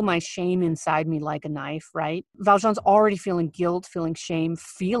feel my shame inside me like a knife, right? Valjean's already feeling guilt, feeling shame,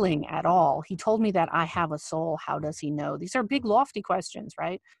 feeling at all. He told me that I have a soul. How does he know? These are big, lofty questions,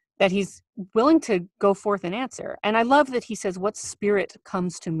 right? That he's willing to go forth and answer. And I love that he says, what spirit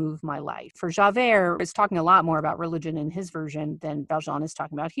comes to move my life? For Javert is talking a lot more about religion in his version than Valjean is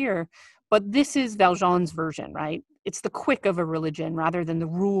talking about here. But this is Valjean's version, right? It's the quick of a religion rather than the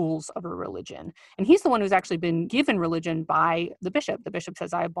rules of a religion. And he's the one who's actually been given religion by the bishop. The bishop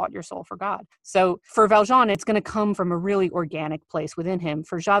says, I have bought your soul for God. So for Valjean, it's going to come from a really organic place within him.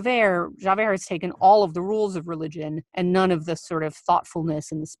 For Javert has taken all of the rules of religion and none of the sort of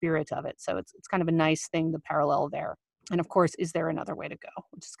thoughtfulness and the spirit of it. So it's kind of a nice thing, the parallel there. And of course, is there another way to go?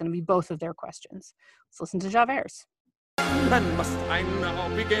 Which is going to be both of their questions. Let's listen to Javert's. And must I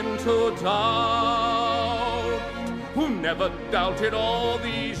now begin to doubt, who never doubted all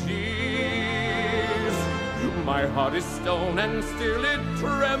these years? My heart is stone and still it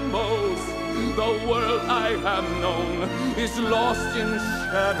trembles. The world I have known is lost in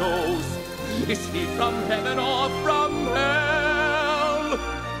shadows. Is he from heaven or from hell?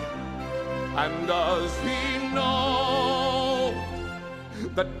 And does he know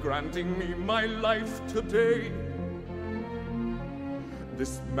that granting me my life today,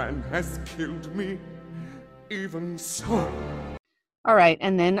 this man has killed me even so? All right.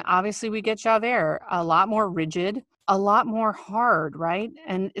 And then obviously we get Javert, a lot more rigid, a lot more hard, right?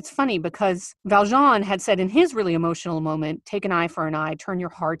 And it's funny because Valjean had said in his really emotional moment, take an eye for an eye, turn your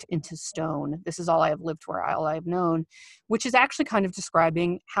heart into stone. This is all I have lived for, all I have known, which is actually kind of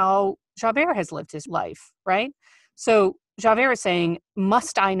describing how Javert has lived his life, right? So Javert is saying,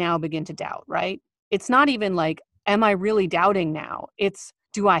 must I now begin to doubt, right? It's not even like, am I really doubting now? It's,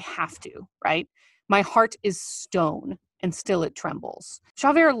 do I have to, right? My heart is stone and still it trembles.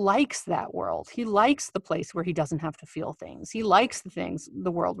 Javert likes that world. He likes the place where he doesn't have to feel things. He likes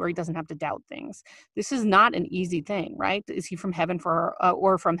the world where he doesn't have to doubt things. This is not an easy thing, right? Is he from heaven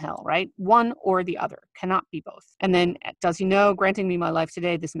or from hell, right? One or the other, cannot be both. And then, does he know, granting me my life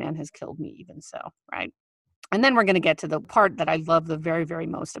today, this man has killed me even so, right? And then we're going to get to the part that I love the very, very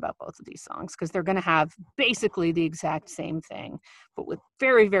most about both of these songs, because they're going to have basically the exact same thing, but with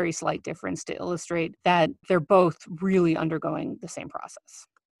very, very slight difference to illustrate that they're both really undergoing the same process.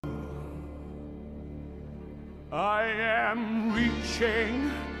 I am reaching,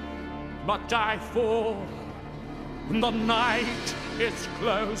 but I fall. The night is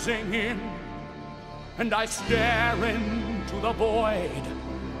closing in, and I stare into the void,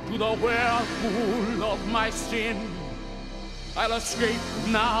 to the whirlpool of my sin. I'll escape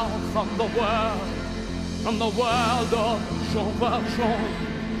now from the world of Jean Valjean.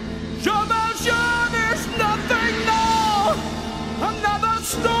 Jean Valjean is nothing now. Another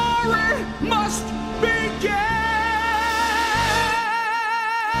story must begin.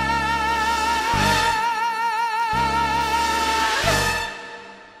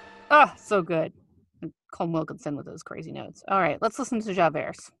 Oh, so good. Colm Wilkinson with those crazy notes. All right, let's listen to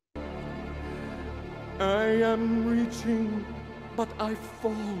Javert's. I am reaching, but I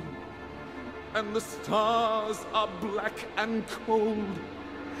fall, and the stars are black and cold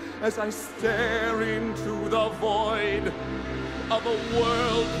as I stare into the void of a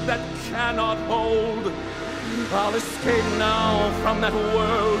world that cannot hold. I'll escape now from that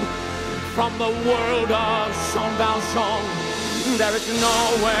world, from the world of Jean Valjean. There is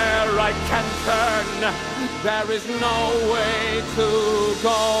nowhere I can turn, there is no way to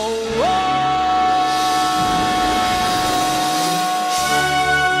go.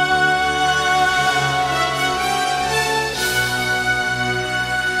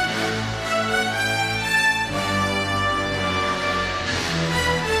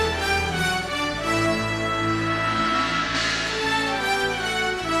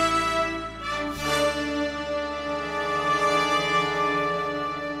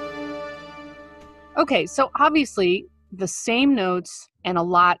 Okay, so obviously the same notes and a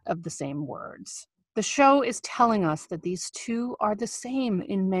lot of the same words. The show is telling us that these two are the same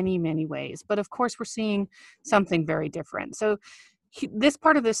in many, many ways. But of course, we're seeing something very different. So this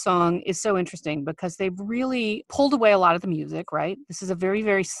part of this song is so interesting because they've really pulled away a lot of the music, right? This is a very,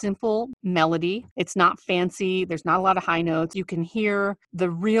 very simple melody. It's not fancy. There's not a lot of high notes. You can hear the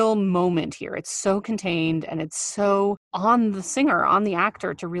real moment here. It's so contained and it's so on the singer, on the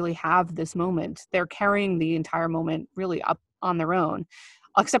actor to really have this moment. They're carrying the entire moment really up on their own,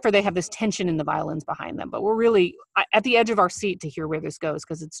 except for they have this tension in the violins behind them. But we're really at the edge of our seat to hear where this goes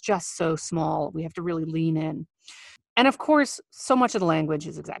because it's just so small. We have to really lean in. And of course, so much of the language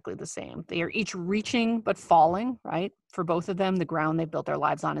is exactly the same. They are each reaching but falling, right? For both of them, the ground they've built their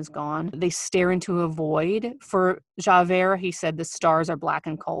lives on is gone. They stare into a void. For Javert, he said the stars are black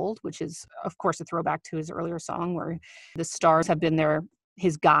and cold, which is, of course, a throwback to his earlier song where the stars have been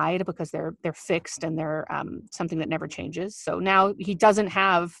his guide because they're fixed and they're something that never changes. So now he doesn't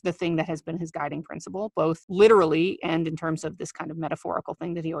have the thing that has been his guiding principle, both literally and in terms of this kind of metaphorical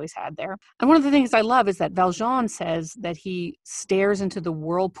thing that he always had there. And one of the things I love is that Valjean says that he stares into the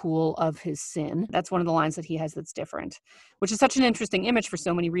whirlpool of his sin. That's one of the lines that he has that's different, which is such an interesting image for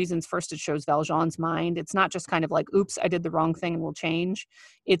so many reasons. First, it shows Valjean's mind. It's not just kind of like, oops, I did the wrong thing and will change.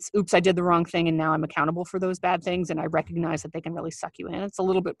 It's, oops, I did the wrong thing and now I'm accountable for those bad things and I recognize that they can really suck you in. It's a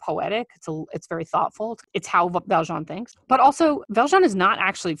little bit poetic. It's very thoughtful. It's how Valjean thinks. But also, Valjean is not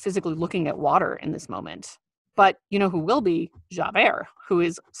actually physically looking at water in this moment. But you know who will be? Javert, who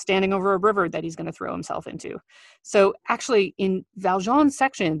is standing over a river that he's going to throw himself into. So actually, in Valjean's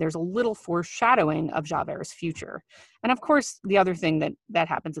section, there's a little foreshadowing of Javert's future. And of course, the other thing that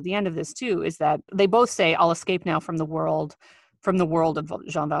happens at the end of this too is that they both say, I'll escape now from the world of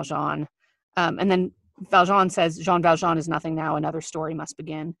Jean Valjean. And then Valjean says, Jean Valjean is nothing now, another story must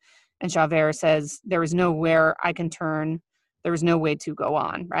begin. And Javert says, there is nowhere I can turn, there is no way to go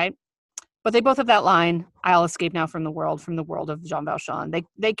on, right? But they both have that line, I'll escape now from the world of Jean Valjean.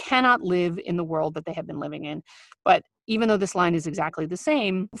 They cannot live in the world that they have been living in. But even though this line is exactly the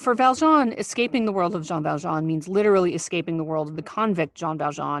same, for Valjean, escaping the world of Jean Valjean means literally escaping the world of the convict Jean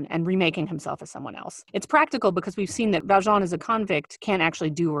Valjean and remaking himself as someone else. It's practical because we've seen that Valjean as a convict can't actually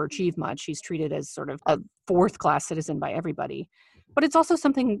do or achieve much. He's treated as sort of a fourth-class citizen by everybody. But it's also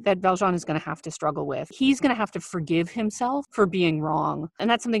something that Valjean is going to have to struggle with. He's going to have to forgive himself for being wrong. And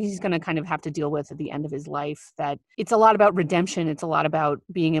that's something he's going to kind of have to deal with at the end of his life. That it's a lot about redemption. It's a lot about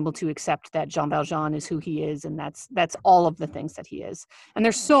being able to accept that Jean Valjean is who he is. And that's all of the things that he is. And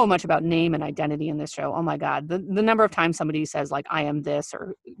there's so much about name and identity in this show. Oh my God. The number of times somebody says like, I am this,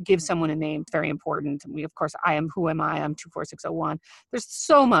 or gives someone a name, it's very important. We, of course, who am I? I'm 24601. There's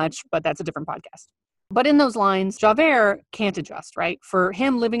so much, but that's a different podcast. But in those lines, Javert can't adjust, right? For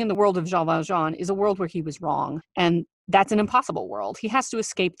him, living in the world of Jean Valjean is a world where he was wrong. And that's an impossible world. He has to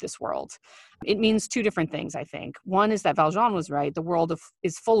escape this world. It means two different things, I think. One is that Valjean was right. The world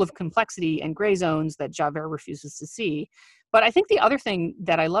is full of complexity and gray zones that Javert refuses to see. But I think the other thing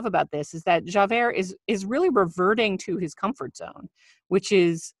that I love about this is that Javert is really reverting to his comfort zone, which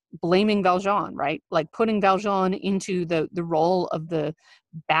is blaming Valjean, right? Like putting Valjean into the role of the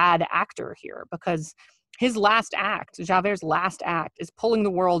bad actor here, because his last act, Javert's last act, is pulling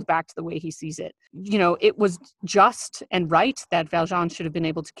the world back to the way he sees it. You know, it was just and right that Valjean should have been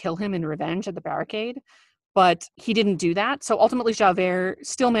able to kill him in revenge at the barricade, but he didn't do that. So ultimately, Javert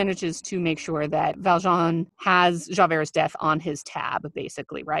still manages to make sure that Valjean has Javert's death on his tab,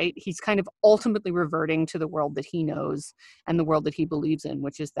 basically, right? He's kind of ultimately reverting to the world that he knows and the world that he believes in,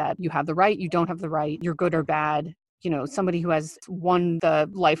 which is that you have the right, you don't have the right, you're good or bad. You know, somebody who has won the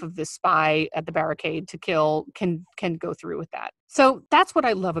life of this spy at the barricade to kill can go through with that. So that's what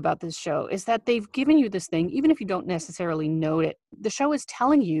I love about this show, is that they've given you this thing, even if you don't necessarily know it. The show is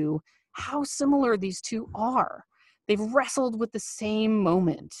telling you how similar these two are. They've wrestled with the same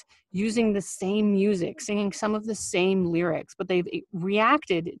moment, using the same music, singing some of the same lyrics, but they've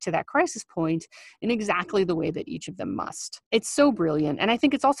reacted to that crisis point in exactly the way that each of them must. It's so brilliant. And I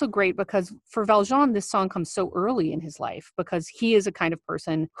think it's also great because for Valjean, this song comes so early in his life because he is a kind of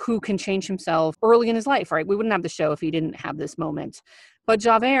person who can change himself early in his life, right? We wouldn't have the show if he didn't have this moment. But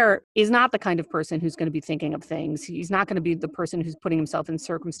Javert is not the kind of person who's going to be thinking of things. He's not going to be the person who's putting himself in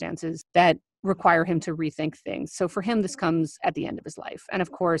circumstances that require him to rethink things. So for him, this comes at the end of his life. And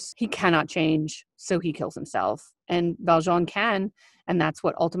of course, he cannot change, so he kills himself. And Valjean can, and that's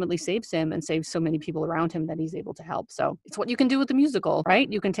what ultimately saves him and saves so many people around him that he's able to help. So it's what you can do with the musical,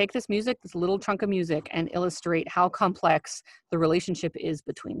 right? You can take this music, this little chunk of music, and illustrate how complex the relationship is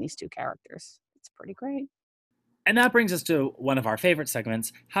between these two characters. It's pretty great. And that brings us to one of our favorite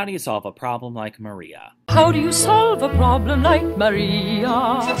segments, How Do You Solve a Problem Like Maria? How do you solve a problem like Maria?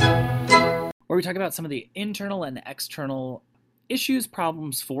 where we talk about some of the internal and external issues,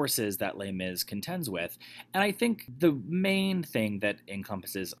 problems, forces that Les Mis contends with. And I think the main thing that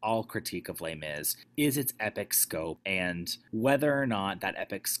encompasses all critique of Les Mis is its epic scope and whether or not that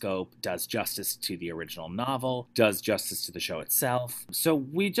epic scope does justice to the original novel, does justice to the show itself. So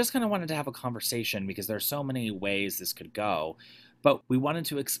we just kind of wanted to have a conversation because there's so many ways this could go. But we wanted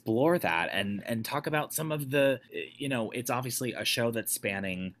to explore that and talk about some of the, it's obviously a show that's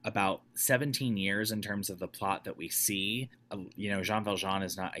spanning about 17 years in terms of the plot that we see. Jean Valjean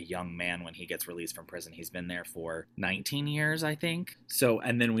is not a young man when he gets released from prison. He's been there for 19 years, I think. So,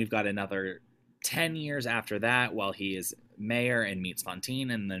 and then we've got another 10 years after that while he is mayor and meets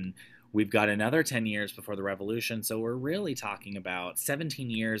Fantine, and then we've got another 10 years before the revolution, so we're really talking about 17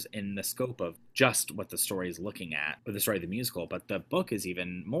 years in the scope of just what the story is looking at, or the story of the musical, but the book is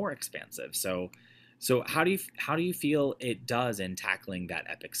even more expansive. So how do you feel it does in tackling that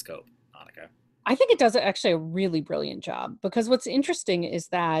epic scope, Monica? I think it does actually a really brilliant job, because what's interesting is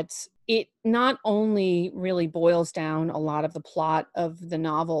that it not only really boils down a lot of the plot of the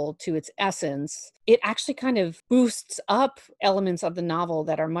novel to its essence, it actually kind of boosts up elements of the novel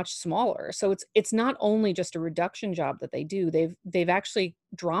that are much smaller. So it's not only just a reduction job that they do, they've actually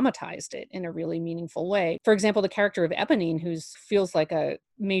dramatized it in a really meaningful way. For example, the character of Eponine, who feels like a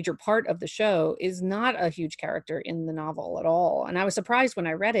major part of the show, is not a huge character in the novel at all. And I was surprised when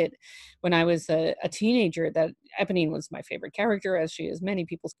I read it when I was a teenager that Eponine was my favorite character, as she is many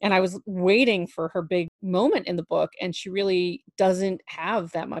people's. And I was waiting for her big moment in the book, and she really doesn't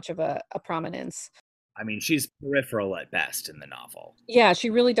have that much of a prominence. I mean, she's peripheral at best in the novel. Yeah, she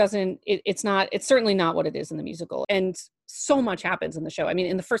really doesn't. It's certainly not what it is in the musical. And so much happens in the show. I mean,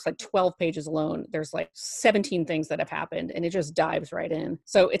 in the first 12 pages alone, there's 17 things that have happened, and it just dives right in.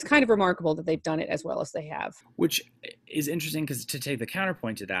 So it's kind of remarkable that they've done it as well as they have. Which is interesting, because to take the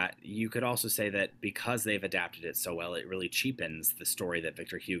counterpoint to that, you could also say that because they've adapted it so well, it really cheapens the story that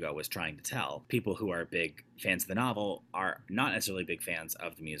Victor Hugo was trying to tell. People who are big fans of the novel are not necessarily big fans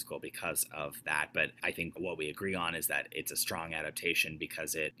of the musical because of that, but I think what we agree on is that it's a strong adaptation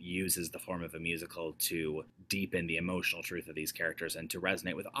because it uses the form of a musical to deepen the emotional truth of these characters and to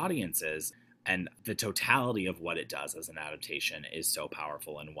resonate with audiences. And the totality of what it does as an adaptation is so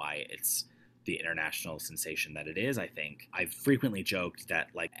powerful, and why it's the international sensation that it is. I think I've frequently joked that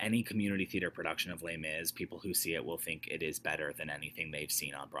any community theater production of Les Mis, people who see it will think it is better than anything they've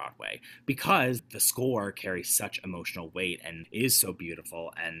seen on Broadway, because the score carries such emotional weight and is so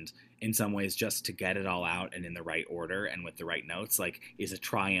beautiful, and in some ways just to get it all out and in the right order and with the right notes is a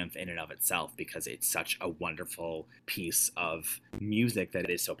triumph in and of itself, because it's such a wonderful piece of music that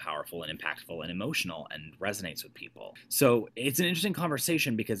is so powerful and impactful and emotional and resonates with people. So it's an interesting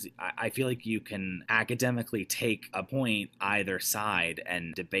conversation, because I feel like you can academically take a point either side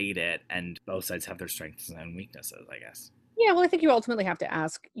and debate it, and both sides have their strengths and weaknesses, I guess. Yeah, well, I think you ultimately have to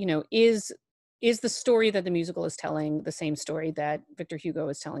ask, is the story that the musical is telling the same story that Victor Hugo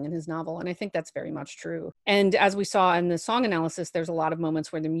is telling in his novel? And I think that's very much true. And as we saw in the song analysis, there's a lot of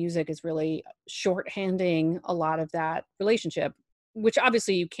moments where the music is really shorthanding a lot of that relationship, which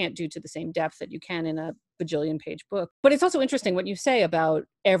obviously you can't do to the same depth that you can in a bajillion page book. But it's also interesting what you say about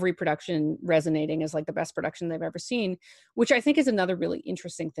every production resonating as the best production they've ever seen, which I think is another really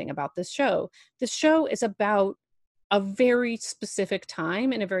interesting thing about this show. This show is about a very specific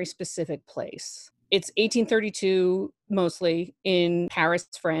time in a very specific place. It's 1832, mostly in Paris,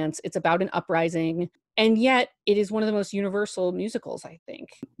 France. It's about an uprising. And yet it is one of the most universal musicals, I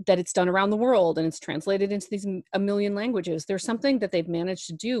think, that it's done around the world, and it's translated into a million languages. There's something that they've managed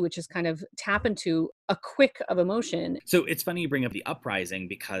to do, which is kind of tap into a quick of emotion. So it's funny you bring up the uprising,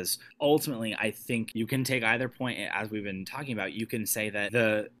 because ultimately I think you can take either point. As we've been talking about, you can say that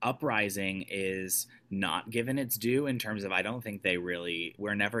the uprising is not given its due in terms of, I don't think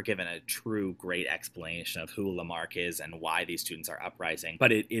we're never given a true great explanation of who Lamarck is and why these students are uprising.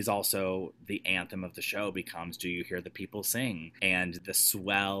 But it is also the anthem of the show becomes, do you hear the people sing? And the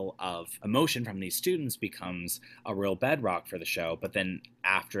swell of emotion from these students becomes a real bedrock for the show. But then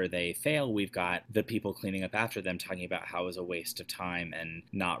after they fail, we've got the people cleaning up after them talking about how it was a waste of time and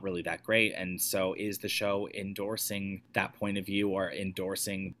not really that great. And so is the show endorsing that point of view, or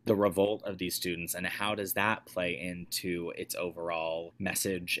endorsing the revolt of these students? And how does that play into its overall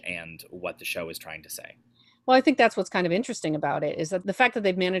message and what the show is trying to say? Well, I think that's what's kind of interesting about it, is that the fact that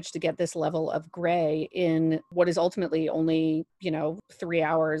they've managed to get this level of gray in what is ultimately only, 3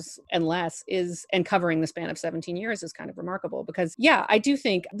 hours and less, and covering the span of 17 years, is kind of remarkable. Because, yeah, I do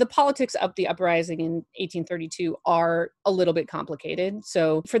think the politics of the uprising in 1832 are a little bit complicated.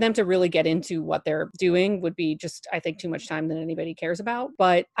 So for them to really get into what they're doing would be just, I think, too much time that anybody cares about.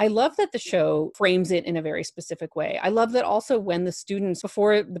 But I love that the show frames it in a very specific way. I love that also when the students,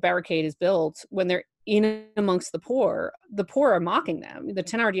 before the barricade is built, when they're in amongst the poor are mocking them. The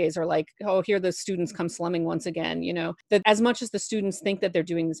Thénardiers are like, oh, here the students come slumming once again, that as much as the students think that they're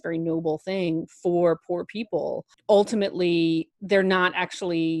doing this very noble thing for poor people, ultimately they're not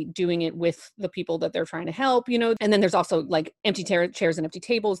actually doing it with the people that they're trying to help, and then there's also like empty chairs and empty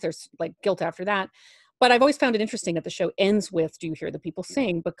tables. There's like guilt after that. But I've always found it interesting that the show ends with "Do you hear the people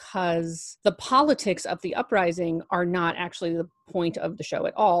sing?" because the politics of the uprising are not actually the point of the show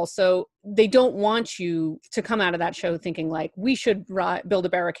at all. So they don't want you to come out of that show thinking like, we should build a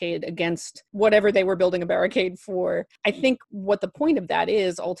barricade against whatever they were building a barricade for. I think what the point of that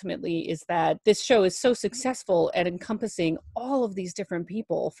is ultimately is that this show is so successful at encompassing all of these different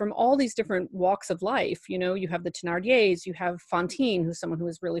people from all these different walks of life. You have the Thénardiers, you have Fantine, who's someone who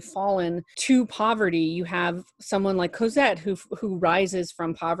has really fallen to poverty. You have someone like Cosette, who rises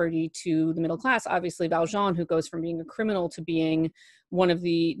from poverty to the middle class. Obviously, Valjean, who goes from being a criminal to being one of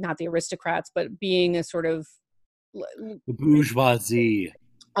the, not the aristocrats, but being a sort of The bourgeoisie.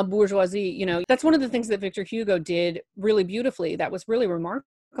 a bourgeoisie. That's one of the things that Victor Hugo did really beautifully. That was really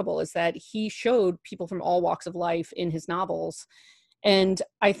remarkable, is that he showed people from all walks of life in his novels. And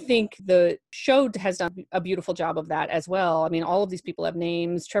I think the show has done a beautiful job of that as well. I mean, all of these people have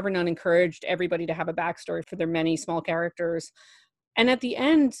names. Trevor Nunn encouraged everybody to have a backstory for their many small characters. And at the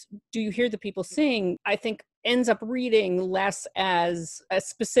end, "Do you hear the people sing?" I think ends up reading less as a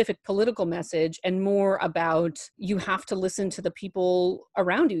specific political message and more about, you have to listen to the people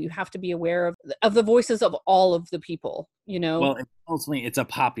around you. You have to be aware of the voices of all of the people, Well, ultimately, it's a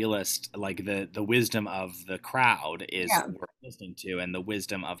populist, like the wisdom of the crowd is Yeah. worth listening to, and the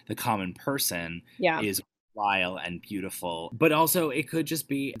wisdom of the common person Yeah. is wild and beautiful. But also, it could just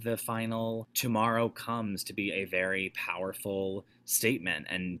be the final "tomorrow comes" to be a very powerful statement.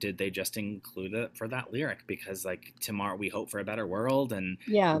 And did they just include it for that lyric? Because, like, tomorrow we hope for a better world, and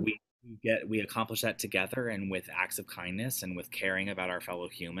Yeah. we accomplish that together, and with acts of kindness and with caring about our fellow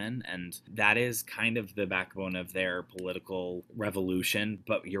human. And that is kind of the backbone of their political revolution.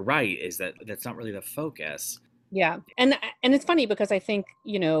 But you're right, is that that's not really the focus. Yeah. And it's funny because I think,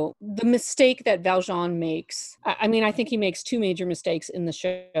 the mistake that Valjean makes, I mean, I think he makes two major mistakes in the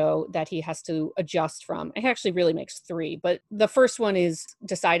show that he has to adjust from. He actually really makes three, but the first one is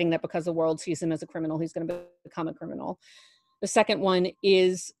deciding that because the world sees him as a criminal, he's going to become a criminal. The second one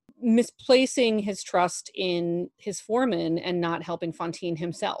is misplacing his trust in his foreman and not helping Fantine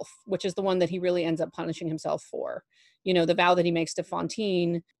himself, which is the one that he really ends up punishing himself for. The vow that he makes to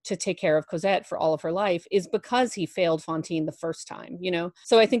Fantine to take care of Cosette for all of her life is because he failed Fantine the first time,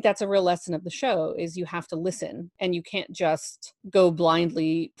 So I think that's a real lesson of the show, is you have to listen and you can't just go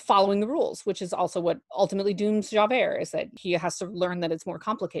blindly following the rules, which is also what ultimately dooms Javert, is that he has to learn that it's more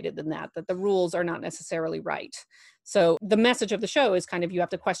complicated than that the rules are not necessarily right. So the message of the show is kind of, you have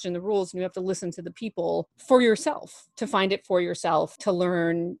to question the rules and you have to listen to the people for yourself, to find it for yourself, to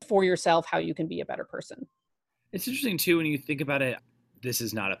learn for yourself how you can be a better person. It's interesting, too, when you think about it. This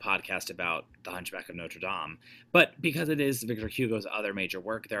is not a podcast about The Hunchback of Notre Dame, but because it is Victor Hugo's other major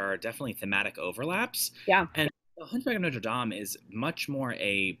work, there are definitely thematic overlaps. Yeah. And The Hunchback of Notre Dame is much more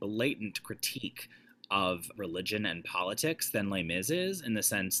a blatant critique of religion and politics than Les Mis is, in the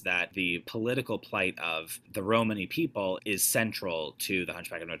sense that the political plight of the Romany people is central to The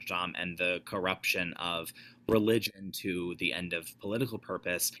Hunchback of Notre Dame, and the corruption of religion to the end of political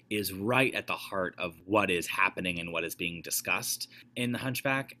purpose is right at the heart of what is happening and what is being discussed in The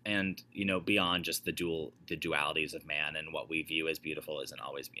Hunchback. And, beyond just the dualities of man, and what we view as beautiful isn't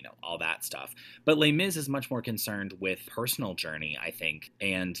always, all that stuff. But Les Mis is much more concerned with personal journey, I think,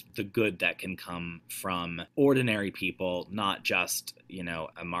 and the good that can come from ordinary people, not just,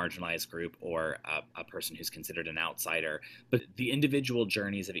 a marginalized group or a person who's considered an outsider, but the individual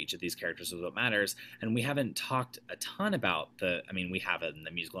journeys of each of these characters is what matters. And we haven't talked a ton about we have it in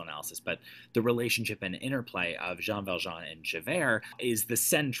the musical analysis, but the relationship and interplay of Jean Valjean and Javert is the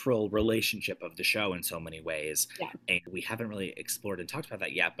central relationship of the show in so many ways. Yeah. And we haven't really explored and talked about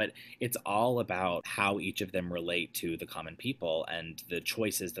that yet, but it's all about how each of them relate to the common people and the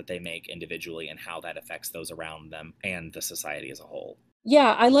choices that they make individually and how that affects those around them and the society as a whole.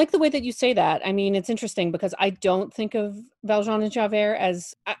 Yeah, I like the way that you say that. I mean, it's interesting because I don't think of Valjean and Javert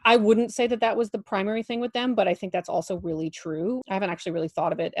as I wouldn't say that that was the primary thing with them, but I think that's also really true. I haven't actually really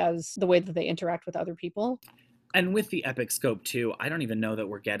thought of it as the way that they interact with other people. And with the epic scope too, I don't even know that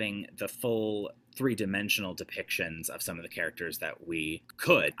we're getting the full three-dimensional depictions of some of the characters that we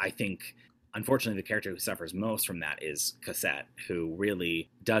could. I think unfortunately the character who suffers most from that is Cosette, who really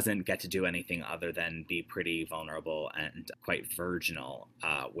doesn't get to do anything other than be pretty vulnerable and quite virginal,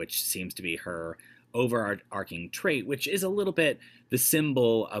 which seems to be her overarching trait, which is a little bit the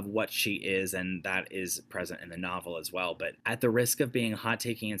symbol of what she is, and that is present in the novel as well. But at the risk of being hot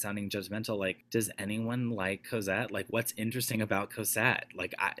taking and sounding judgmental, like, does anyone like Cosette? Like, what's interesting about Cosette?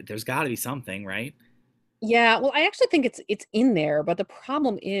 Like, there's got to be something, right? Yeah, well, I actually think it's in there, but the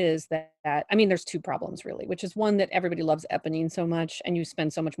problem is that I mean, there's 2 problems really, which is one that everybody loves Eponine so much, and you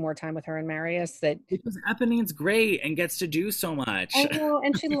spend so much more time with her and Marius that Because Eponine's great and gets to do so much. I know,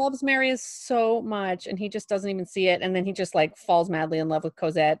 and she loves Marius so much, and he just doesn't even see it, and then he just, like, falls madly in love with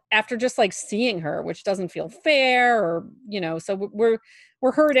Cosette after just, like, seeing her, which doesn't feel fair or, so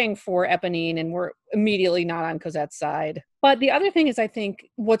we're hurting for Eponine, and we're immediately not on Cosette's side. But the other thing is I think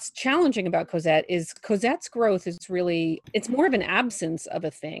what's challenging about Cosette is Cosette's growth is really it's more of an absence of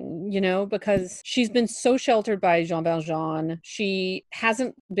a thing, because she's been so sheltered by Jean Valjean. She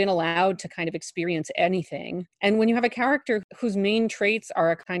hasn't been allowed to kind of experience anything. And when you have a character whose main traits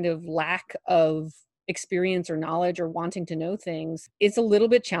are a kind of lack of experience or knowledge or wanting to know things, it's a little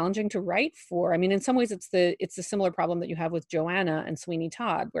bit challenging to write for. I mean, in some ways it's the similar problem that you have with Joanna and Sweeney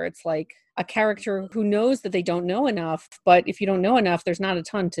Todd, where it's like a character who knows that they don't know enough, but if you don't know enough, there's not a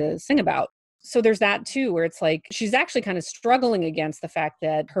ton to sing about. So there's that too, where it's like she's actually kind of struggling against the fact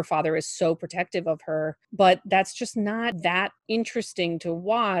that her father is so protective of her, but that's just not that interesting to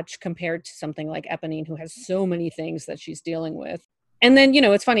watch compared to something like Eponine, who has so many things that she's dealing with. And then,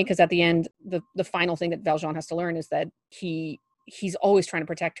 it's funny because at the end, the final thing that Valjean has to learn is that he's always trying to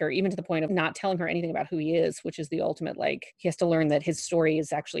protect her, even to the point of not telling her anything about who he is, which is the ultimate, like, he has to learn that his story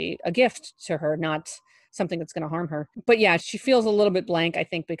is actually a gift to her, not something that's going to harm her. But yeah, she feels a little bit blank, I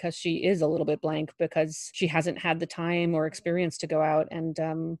think, because she is a little bit blank because she hasn't had the time or experience to go out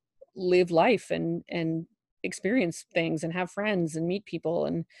and live life and experience things and have friends and meet people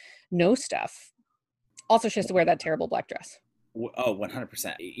and know stuff. Also, she has to wear that terrible black dress. Oh,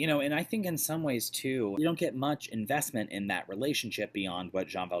 100%. And I think in some ways, too, we don't get much investment in that relationship beyond what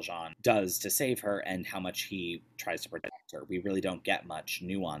Jean Valjean does to save her and how much he tries to protect her. We really don't get much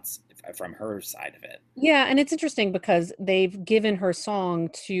nuance from her side of it. Yeah, and it's interesting because they've given her song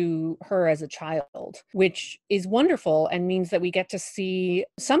to her as a child, which is wonderful and means that we get to see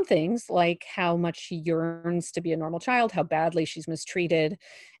some things like how much she yearns to be a normal child, how badly she's mistreated,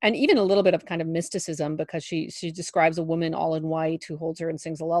 and even a little bit of kind of mysticism because she describes a woman all in white who holds her and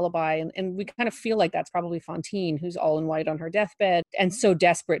sings a lullaby. And we kind of feel like that's probably Fantine, who's all in white on her deathbed and so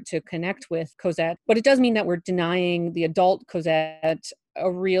desperate to connect with Cosette. But it does mean that we're denying the adult Cosette a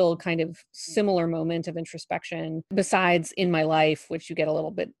real kind of similar moment of introspection besides In My Life, which you get a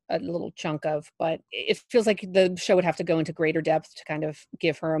little chunk of, but it feels like the show would have to go into greater depth to kind of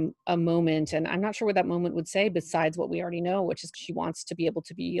give her a moment. And I'm not sure what that moment would say besides what we already know, which is she wants to be able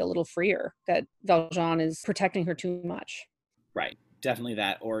to be a little freer, that Valjean is protecting her too much. Right. Definitely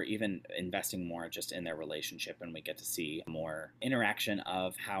that, or even investing more just in their relationship, and we get to see more interaction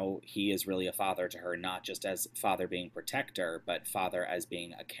of how he is really a father to her, not just as father being protector, but father as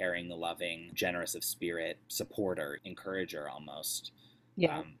being a caring, loving, generous of spirit, supporter, encourager almost.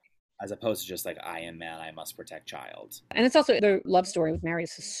 Yeah. As opposed to just like, I am man, I must protect child. And it's also the love story with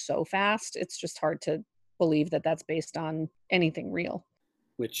Marius is so fast, it's just hard to believe that that's based on anything real.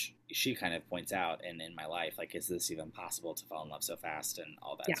 Which she kind of points out in My Life, like, is this even possible to fall in love so fast and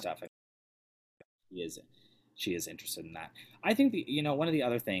all that stuff? She is interested in that. I think one of the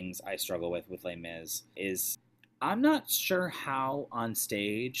other things I struggle with Les Mis is I'm not sure how on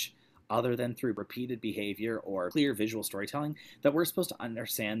stage, other than through repeated behavior or clear visual storytelling, that we're supposed to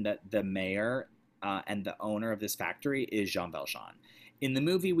understand that the mayor and the owner of this factory is Jean Valjean. In the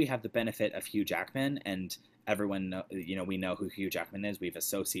movie, we have the benefit of Hugh Jackman, and everyone, we know who Hugh Jackman is. We've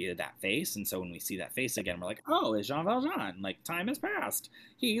associated that face, and so when we see that face again, we're like, oh, it's Jean Valjean. Like, time has passed.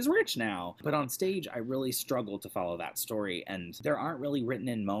 He's rich now. But on stage, I really struggled to follow that story, and there aren't really written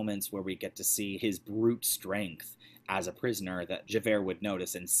in moments where we get to see his brute strength as a prisoner that Javert would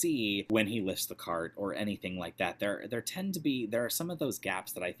notice and see when he lifts the cart or anything like that. There are some of those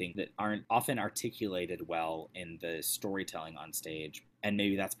gaps that I think that aren't often articulated well in the storytelling on stage. And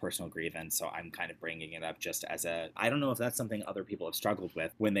maybe that's personal grievance, so I'm kind of bringing it up just as I don't know if that's something other people have struggled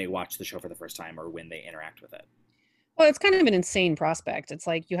with when they watch the show for the first time or when they interact with it. Well, it's kind of an insane prospect. It's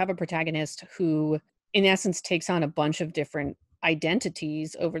like you have a protagonist who, in essence, takes on a bunch of different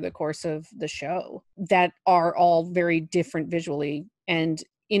identities over the course of the show that are all very different visually and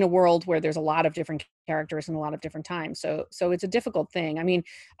in a world where there's a lot of different characters and a lot of different times. So it's a difficult thing. I mean,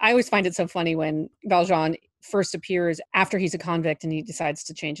 I always find it so funny when Valjean first appears after he's a convict and he decides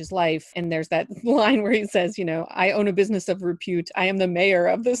to change his life. And there's that line where he says, I own a business of repute. I am the mayor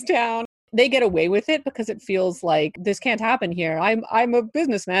of this town. They get away with it because it feels like this can't happen here. I'm a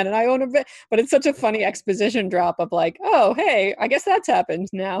businessman and I own but it's such a funny exposition drop of like, oh, hey, I guess that's happened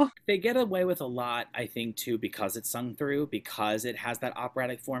now. They get away with a lot, I think, too, because it's sung through, because it has that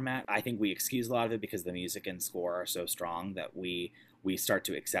operatic format. I think we excuse a lot of it because the music and score are so strong that we start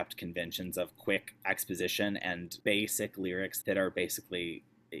to accept conventions of quick exposition and basic lyrics that are basically,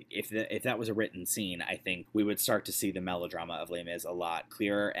 if that was a written scene, I think we would start to see the melodrama of Les Mis a lot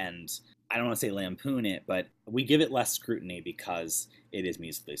clearer, and I don't want to say lampoon it, but we give it less scrutiny because it is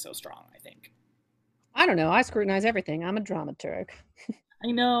musically so strong, I think. I don't know. I scrutinize everything. I'm a dramaturg.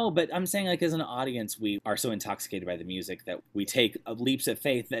 I know, but I'm saying, like, as an audience, we are so intoxicated by the music that we take leaps of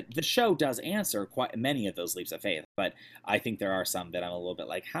faith that the show does answer quite many of those leaps of faith. But I think there are some that I'm a little bit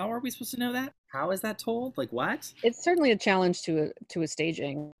like, how are we supposed to know that? How is that told? Like, what? It's certainly a challenge to a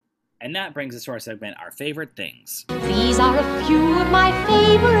staging. And that brings us to our segment, Our Favorite Things, These are a few of my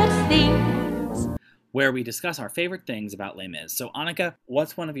favorite things. where we discuss our favorite things about Les Mis. So, Annika,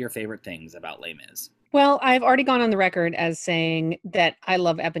 what's one of your favorite things about Les Mis? Well, I've already gone on the record as saying that I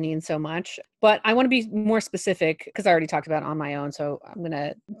love Eponine so much, but I want to be more specific because I already talked about it on my own. So I'm going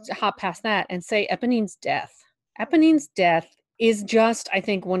to hop past that and say Eponine's death. Eponine's death is just, I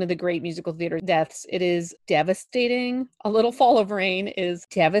think, one of the great musical theater deaths. It is devastating. A Little Fall of Rain is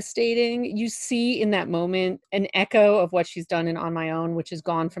devastating. You see in that moment an echo of what she's done in On My Own, which has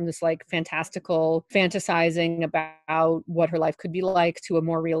gone from this like fantastical fantasizing about what her life could be like to a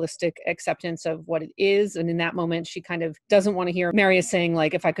more realistic acceptance of what it is. And in that moment, she kind of doesn't want to hear Marius saying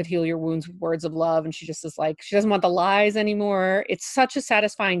like, if I could heal your wounds with words of love. And she just is like, she doesn't want the lies anymore. It's such a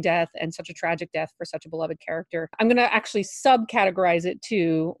satisfying death and such a tragic death for such a beloved character. I'm going to actually subcategorize it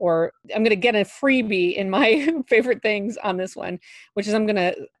too, or I'm going to get a freebie in my favorite things on this one, which is I'm going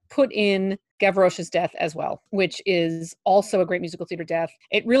to put in Gavroche's death as well, which is also a great musical theater death.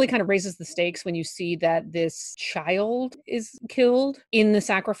 It really kind of raises the stakes when you see that this child is killed in the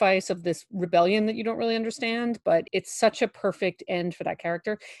sacrifice of this rebellion that you don't really understand, but it's such a perfect end for that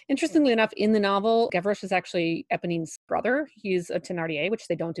character. Interestingly enough, in the novel, Gavroche is actually Eponine's brother. He's a Thénardier, which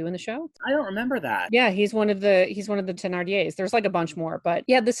they don't do in the show. I don't remember that. Yeah, he's one of the Thénardiers. There's like a bunch more, but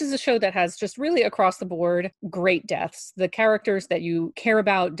yeah, this is a show that has just really across the board great deaths. The characters that you care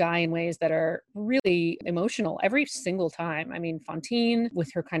about die in ways that are really emotional every single time. I mean, Fantine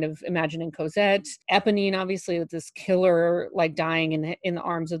with her kind of imagining Cosette, Eponine obviously with this killer like dying in the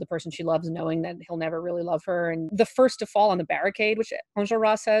arms of the person she loves, knowing that he'll never really love her, and the first to fall on the barricade, which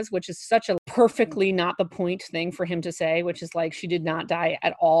Enjolras says, which is such a perfectly not the point thing for him to say, which is like she did not die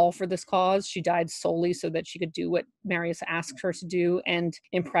at all for this cause. She died solely so that she could do what Marius asked her to do and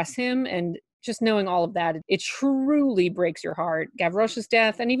impress him. And just knowing all of that, it truly breaks your heart. Gavroche's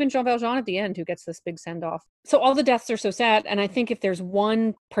death, and even Jean Valjean at the end, who gets this big send-off. So all the deaths are so sad, and I think if there's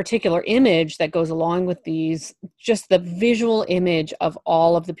one particular image that goes along with these, just the visual image of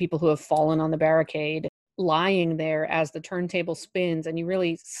all of the people who have fallen on the barricade, lying there as the turntable spins, and you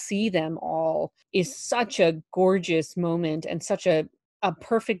really see them all, is such a gorgeous moment and such a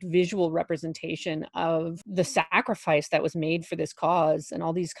perfect visual representation of the sacrifice that was made for this cause and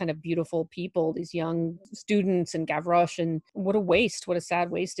all these kind of beautiful people, these young students and Gavroche, and what a waste, what a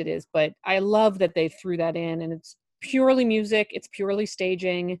sad waste it is. But I love that they threw that in, and it's purely music, it's purely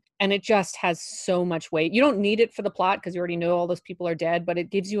staging, and it just has so much weight. You don't need it for the plot because you already know all those people are dead, but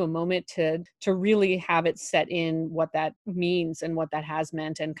it gives you a moment to really have it set in what that means and what that has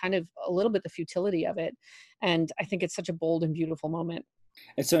meant, and kind of a little bit the futility of it. And I think it's such a bold and beautiful moment.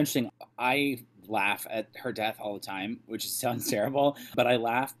 It's so interesting. I laugh at her death all the time, which sounds terrible, but I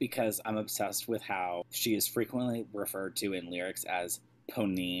laugh because I'm obsessed with how she is frequently referred to in lyrics as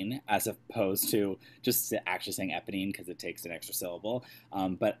Ponine, as opposed to just actually saying Eponine because it takes an extra syllable.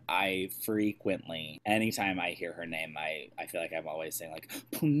 But I frequently, anytime I hear her name, I feel like I'm always saying like,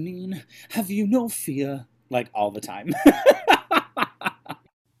 Ponine, have you no fear? Like all the time.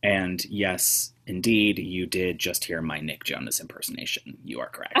 And yes, indeed, you did just hear my Nick Jonas impersonation. You are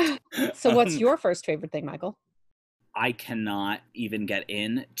correct. So what's your first favorite thing, Michael? I cannot even get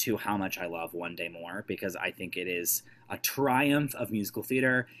into how much I love One Day More because I think it is a triumph of musical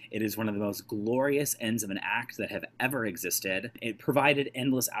theater. It is one of the most glorious ends of an act that have ever existed. It provided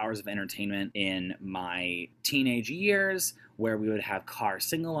endless hours of entertainment in my teenage years, where we would have car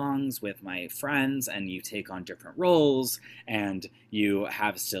sing-alongs with my friends, and you take on different roles, and you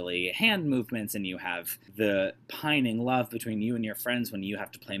have silly hand movements, and you have the pining love between you and your friends when you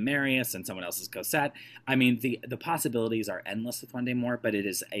have to play Marius and someone else's Cosette. I mean, the possibilities are endless with One Day More, but it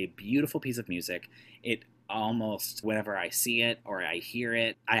is a beautiful piece of music. It almost, whenever I see it or I hear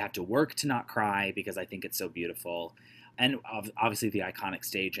it, I have to work to not cry because I think it's so beautiful. And obviously the iconic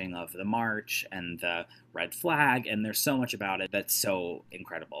staging of the march and the red flag, and there's so much about it that's so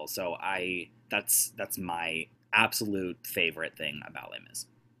incredible. So that's my absolute favorite thing about Les Mis.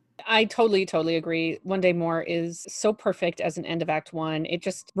 I totally agree. One Day More is so perfect as an end of Act One. It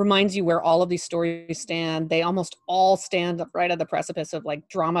just reminds you where all of these stories stand. They almost all stand right at the precipice of like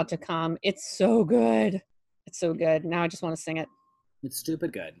drama to come. It's so good. It's so good. Now I just want to sing it. It's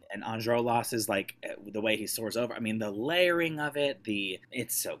stupid good. And Androlos is like the way he soars over. I mean, the layering of it,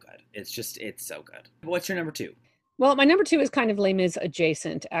 it's so good. It's so good. What's your number two? Well, my number two is kind of Les Mis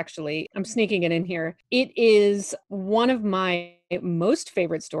adjacent, actually. I'm sneaking it in here. It is one of my most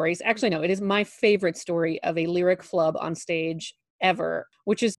favorite stories. Actually, no, it is my favorite story of a lyric flub on stage ever,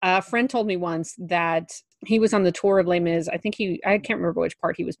 which is a friend told me once that he was on the tour of Les Mis. I can't remember which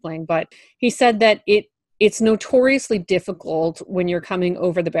part he was playing, but he said that it's notoriously difficult when you're coming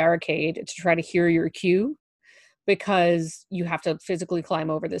over the barricade to try to hear your cue, because you have to physically climb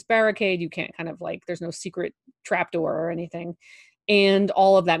over this barricade. You can't kind of like, there's no secret trapdoor or anything. And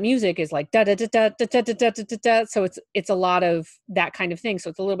all of that music is like da da da da da da da da da da. So it's a lot of that kind of thing. So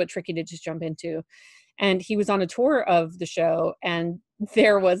it's a little bit tricky to just jump into. And he was on a tour of the show, and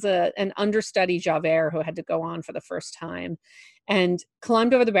there was an understudy, Javert, who had to go on for the first time, and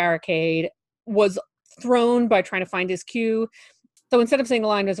climbed over the barricade, was thrown by trying to find his cue. So instead of saying the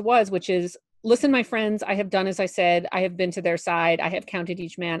line as it was, which is, "Listen, my friends, I have done as I said. I have been to their side. I have counted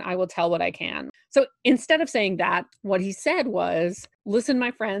each man. I will tell what I can." So instead of saying that, what he said was, "Listen, my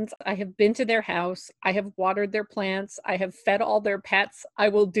friends, I have been to their house. I have watered their plants. I have fed all their pets. I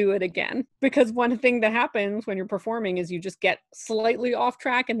will do it again." Because one thing that happens when you're performing is you just get slightly off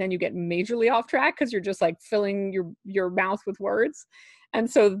track, and then you get majorly off track because you're just like filling your mouth with words. And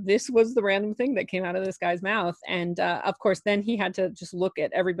so this was the random thing that came out of this guy's mouth. And of course, then he had to just look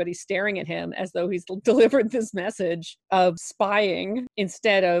at everybody staring at him as though he's delivered this message of spying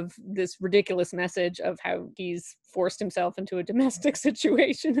instead of this ridiculous message of how he's forced himself into a domestic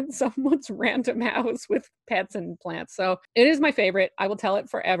situation in someone's random house with pets and plants. So it is my favorite. I will tell it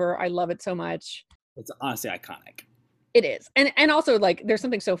forever. I love it so much. It's honestly iconic. It is. And also, like, there's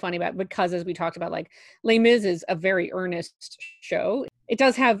something so funny about it because, as we talked about, like, Les Mis is a very earnest show. It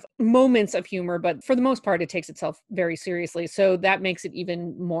does have moments of humor, but for the most part, it takes itself very seriously. So that makes it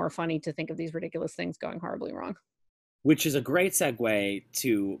even more funny to think of these ridiculous things going horribly wrong. Which is a great segue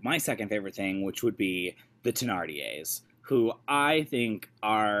to my second favorite thing, which would be the Thénardiers, who I think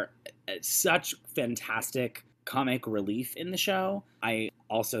are such fantastic comic relief in the show. I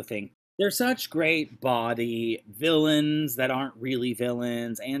also think they're such great body villains that aren't really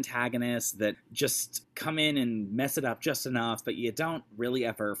villains, antagonists that just come in and mess it up just enough, but you don't really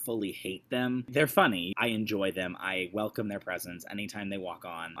ever fully hate them. They're funny. I enjoy them. I welcome their presence. Anytime they walk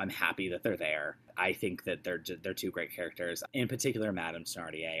on, I'm happy that they're there. I think that they're two great characters. In particular, Madame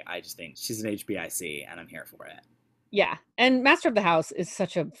Thénardier. I just think she's an HBIC, and I'm here for it. Yeah. And Master of the House is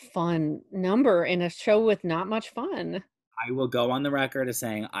such a fun number in a show with not much fun. I will go on the record as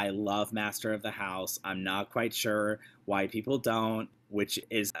saying I love Master of the House. I'm not quite sure why people don't, which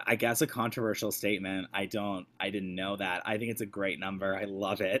is, I guess, a controversial statement. I didn't know that. I think it's a great number. I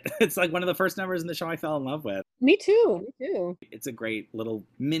love it. It's like one of the first numbers in the show I fell in love with. Me too. It's a great little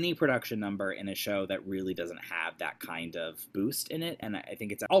mini production number in a show that really doesn't have that kind of boost in it. And I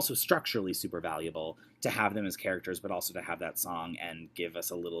think it's also structurally super valuable to have them as characters, but also to have that song and give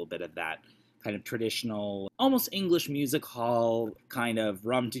us a little bit of that kind of traditional, almost English music hall kind of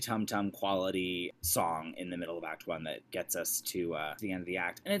rum-ti-tum-tum quality song in the middle of Act One that gets us to the end of the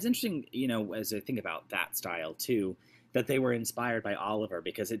act. And it's interesting, as I think about that style too, that they were inspired by Oliver,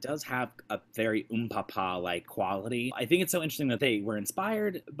 because it does have a very papa-like quality. I think it's so interesting that they were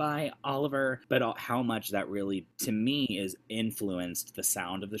inspired by Oliver, but how much that really, to me, is influenced the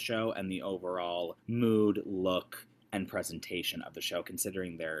sound of the show and the overall mood, look, and presentation of the show,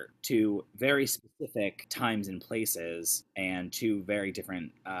 considering they're two very specific times and places and two very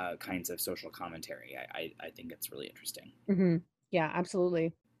different kinds of social commentary. I think it's really interesting. Mm-hmm. Yeah,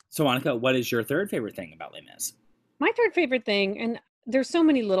 absolutely. So, Monica, what is your third favorite thing about Les Mis? My third favorite thing, and There's so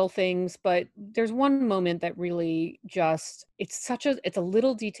many little things, but there's one moment that really just it's a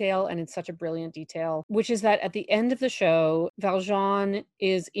little detail and it's such a brilliant detail, which is that at the end of the show, Valjean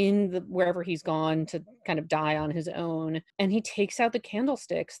is in the wherever he's gone to kind of die on his own, and he takes out the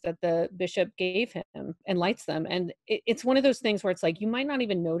candlesticks that the bishop gave him and lights them. And it's one of those things where it's like you might not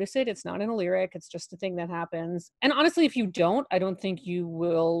even notice it. It's not in a lyric, it's just a thing that happens. And honestly, if you don't, I don't think you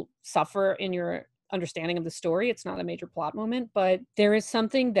will suffer in your understanding of the story. It's not a major plot moment, but there is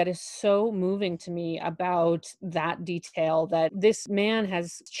something that is so moving to me about that detail, that this man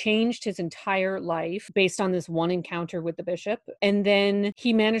has changed his entire life based on this one encounter with the bishop. And then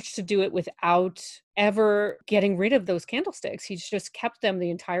he managed to do it without ever getting rid of those candlesticks. He's just kept them the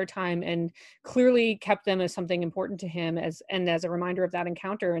entire time and clearly kept them as something important to him as a reminder of that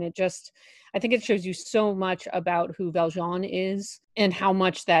encounter. And I think it shows you so much about who Valjean is and how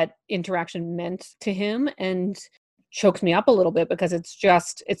much that interaction meant to him, and chokes me up a little bit because it's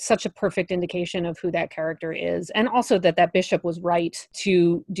such a perfect indication of who that character is. And also that bishop was right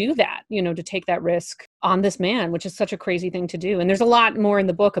to do that, to take that risk on this man, which is such a crazy thing to do. And there's a lot more in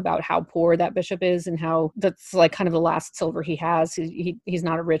the book about how poor that bishop is and how that's like kind of the last silver he has. He's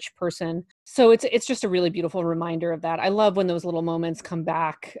not a rich person. So it's just a really beautiful reminder of that. I love when those little moments come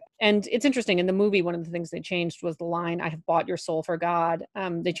back. And it's interesting, in the movie, one of the things they changed was the line, "I have bought your soul for God."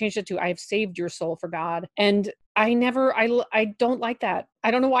 They changed it to, "I have saved your soul for God." And I don't like that.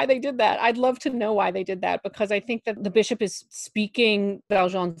 I don't know why they did that. I'd love to know why they did that, because I think that the bishop is speaking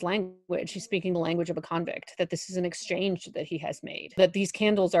Valjean's language. He's speaking the language of a convict, that this is an exchange that he has made, that these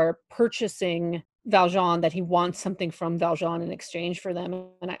candles are purchasing Valjean, that he wants something from Valjean in exchange for them.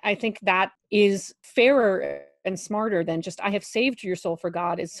 And I think that is fairer and smarter than just, "I have saved your soul for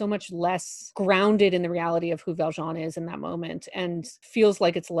God," is so much less grounded in the reality of who Valjean is in that moment, and feels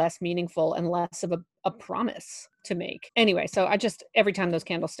like it's less meaningful and less of a promise to make. Anyway, so every time those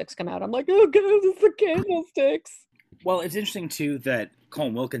candlesticks come out, I'm like, oh God, it's the candlesticks. Well, it's interesting, too, that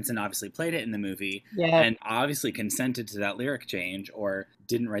Colm Wilkinson obviously played it in the movie, and obviously consented to that lyric change, or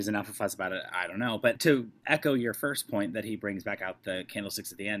didn't raise enough of a fuss about it, I don't know. But to echo your first point that he brings back out the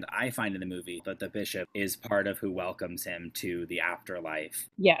candlesticks at the end, I find in the movie that the bishop is part of who welcomes him to the afterlife.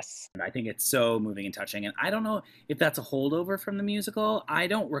 Yes. And I think it's so moving and touching. And I don't know if that's a holdover from the musical. I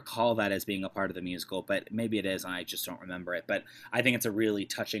don't recall that as being a part of the musical, but maybe it is, and I just don't remember it. But I think it's a really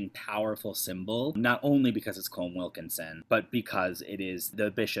touching, powerful symbol, not only because it's Colm Wilkinson, but because it is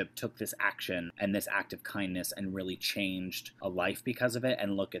the bishop took this action and this act of kindness and really changed a life because of it,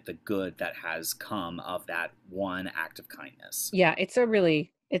 and look at the good that has come of that one act of kindness. Yeah, it's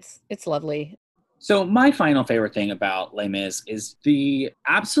lovely. So my final favorite thing about Les Mis is the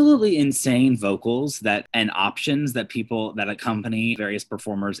absolutely insane vocals and options that accompany various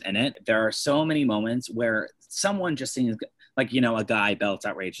performers in it. There are so many moments where someone just sings, like, a guy belts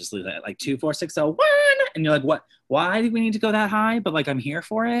outrageously, like 2, 4, 6, 0, 1, and you're like, what? Why do we need to go that high? But like, I'm here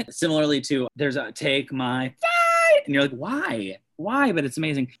for it. Similarly to, there's a "Take My Fight," and you're like, why? But it's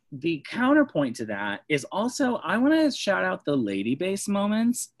amazing. The counterpoint to that is also, I want to shout out the lady bass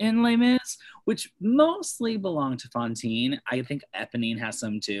moments in Les Mis, which mostly belong to Fontaine. I think Eponine has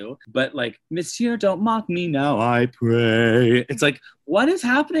some too. But like, "Monsieur, don't mock me now, I pray." It's like, what is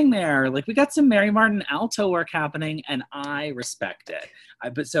happening there? Like, we got some Mary Martin alto work happening, and I respect it.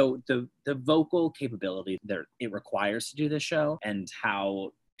 But so the vocal capability that it requires to do this show, and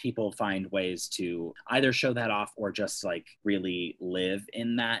how people find ways to either show that off or just like really live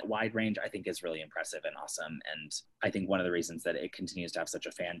in that wide range, I think is really impressive and awesome. And I think one of the reasons that it continues to have such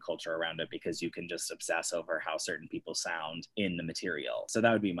a fan culture around it, because you can just obsess over how certain people sound in the material. So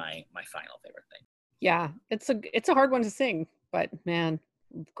that would be my final favorite thing. Yeah, it's a hard one to sing, but man,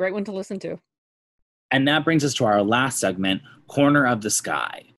 great one to listen to. And that brings us to our last segment, Corner of the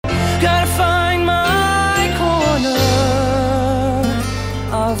Sky. Gotta find my corner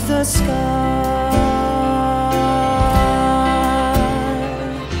of the sky.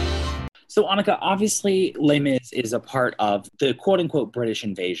 So Annika, obviously Les Mis is a part of the quote-unquote British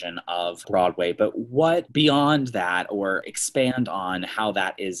invasion of Broadway, but what beyond that, or expand on how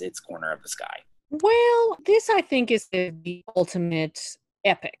that is its corner of the sky? Well, this I think is the ultimate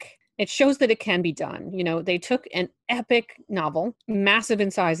epic. It shows that it can be done. They took an epic novel, massive in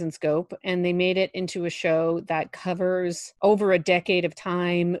size and scope, and they made it into a show that covers over a decade of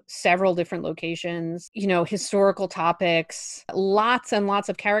time, several different locations, historical topics, lots and lots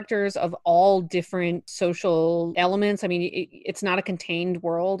of characters of all different social elements. I mean, it's not a contained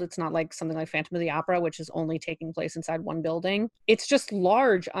world. It's not like something like Phantom of the Opera, which is only taking place inside one building. It's just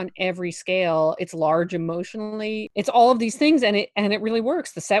large on every scale. It's large emotionally. It's all of these things, and it really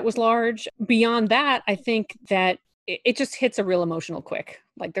works. The set was large. Beyond that, I think that it just hits a real emotional quick.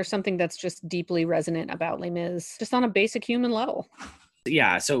 Like there's something that's just deeply resonant about Les Mis, just on a basic human level.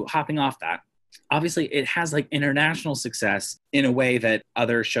 Yeah, so hopping off that, obviously it has like international success in a way that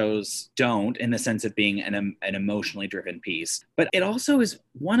other shows don't, in the sense of being an emotionally driven piece. But it also is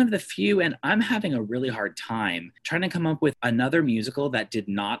one of the few, and I'm having a really hard time trying to come up with another musical that did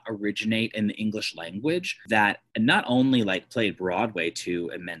not originate in the English language, that not only like played Broadway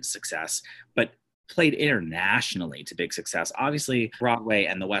to immense success, but played internationally to big success. Obviously, Broadway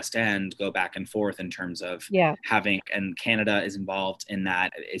and the West End go back and forth in terms of having, and Canada is involved in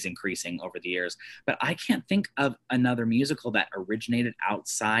that, is increasing over the years. But I can't think of another musical that originated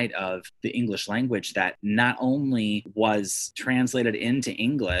outside of the English language that not only was translated into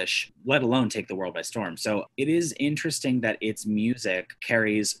English, let alone take the world by storm. So it is interesting that its music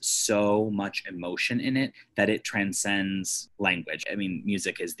carries so much emotion in it that it transcends language. I mean,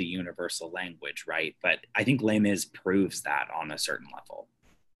 music is the universal language, right? But I think Les Mis proves that on a certain level.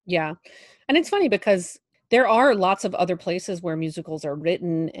 Yeah. And it's funny because there are lots of other places where musicals are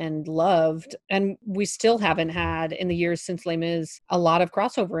written and loved, and we still haven't had, in the years since Les Mis, a lot of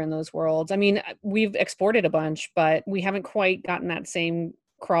crossover in those worlds. I mean, we've exported a bunch, but we haven't quite gotten that same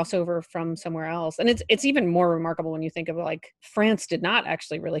crossover from somewhere else. And it's even more remarkable when you think of, like, France did not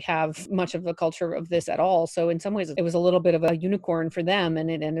actually really have much of a culture of this at all. So in some ways it was a little bit of a unicorn for them,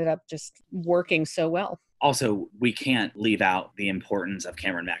 and it ended up just working so well. Also, we can't leave out the importance of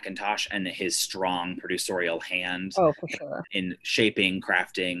Cameron Mackintosh and his strong producerial hand for sure, in shaping,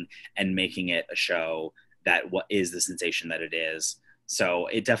 crafting, and making it a show that what is the sensation that it is. So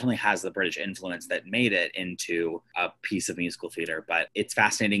it definitely has the British influence that made it into a piece of musical theater. But it's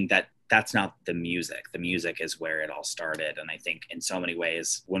fascinating that that's not the music. The music is where it all started. And I think in so many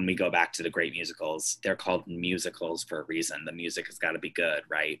ways, when we go back to the great musicals, they're called musicals for a reason. The music has got to be good,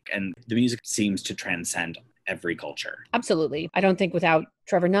 right? And the music seems to transcend every culture. Absolutely. I don't think without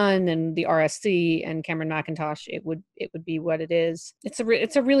Trevor Nunn and the RSC and Cameron Mackintosh, it would be what it is. It's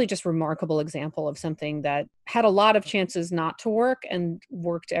a really just remarkable example of something that had a lot of chances not to work and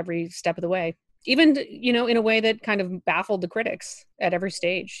worked every step of the way. Even, in a way that kind of baffled the critics at every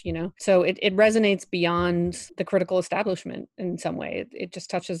stage, So it resonates beyond the critical establishment in some way. It just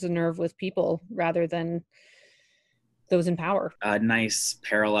touches the nerve with people rather than those in power. A nice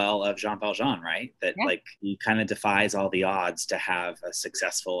parallel of Jean Valjean, right? That like he kind of defies all the odds to have a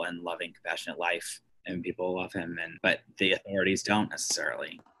successful and loving, compassionate life, and people love him, but the authorities don't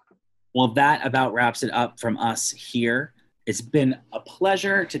necessarily. Well, that about wraps it up from us here. It's been a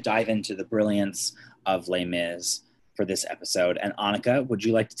pleasure to dive into the brilliance of Les Mis for this episode. And Annika, would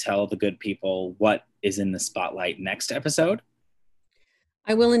you like to tell the good people what is in the spotlight next episode?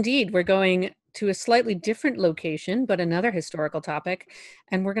 I will indeed. We're going to a slightly different location, but another historical topic,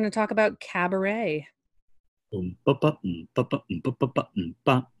 and we're going to talk about cabaret. I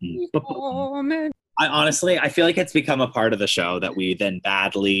feel like it's become a part of the show that we then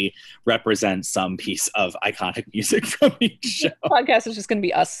badly represent some piece of iconic music from each show. The podcast is just going to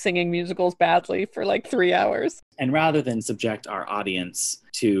be us singing musicals badly for like 3 hours. And rather than subject our audience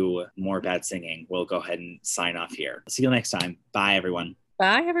to more bad singing, we'll go ahead and sign off here. See you next time. Bye, everyone.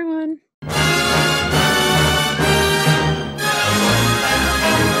 Bye, everyone.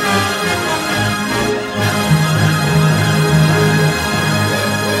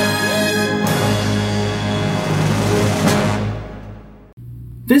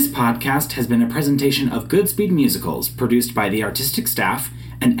 This podcast has been a presentation of Goodspeed Musicals, produced by the artistic staff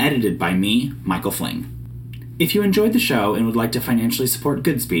and edited by me, Michael Fling. If you enjoyed the show and would like to financially support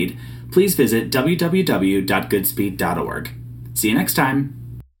Goodspeed, please visit www.goodspeed.org. See you next time.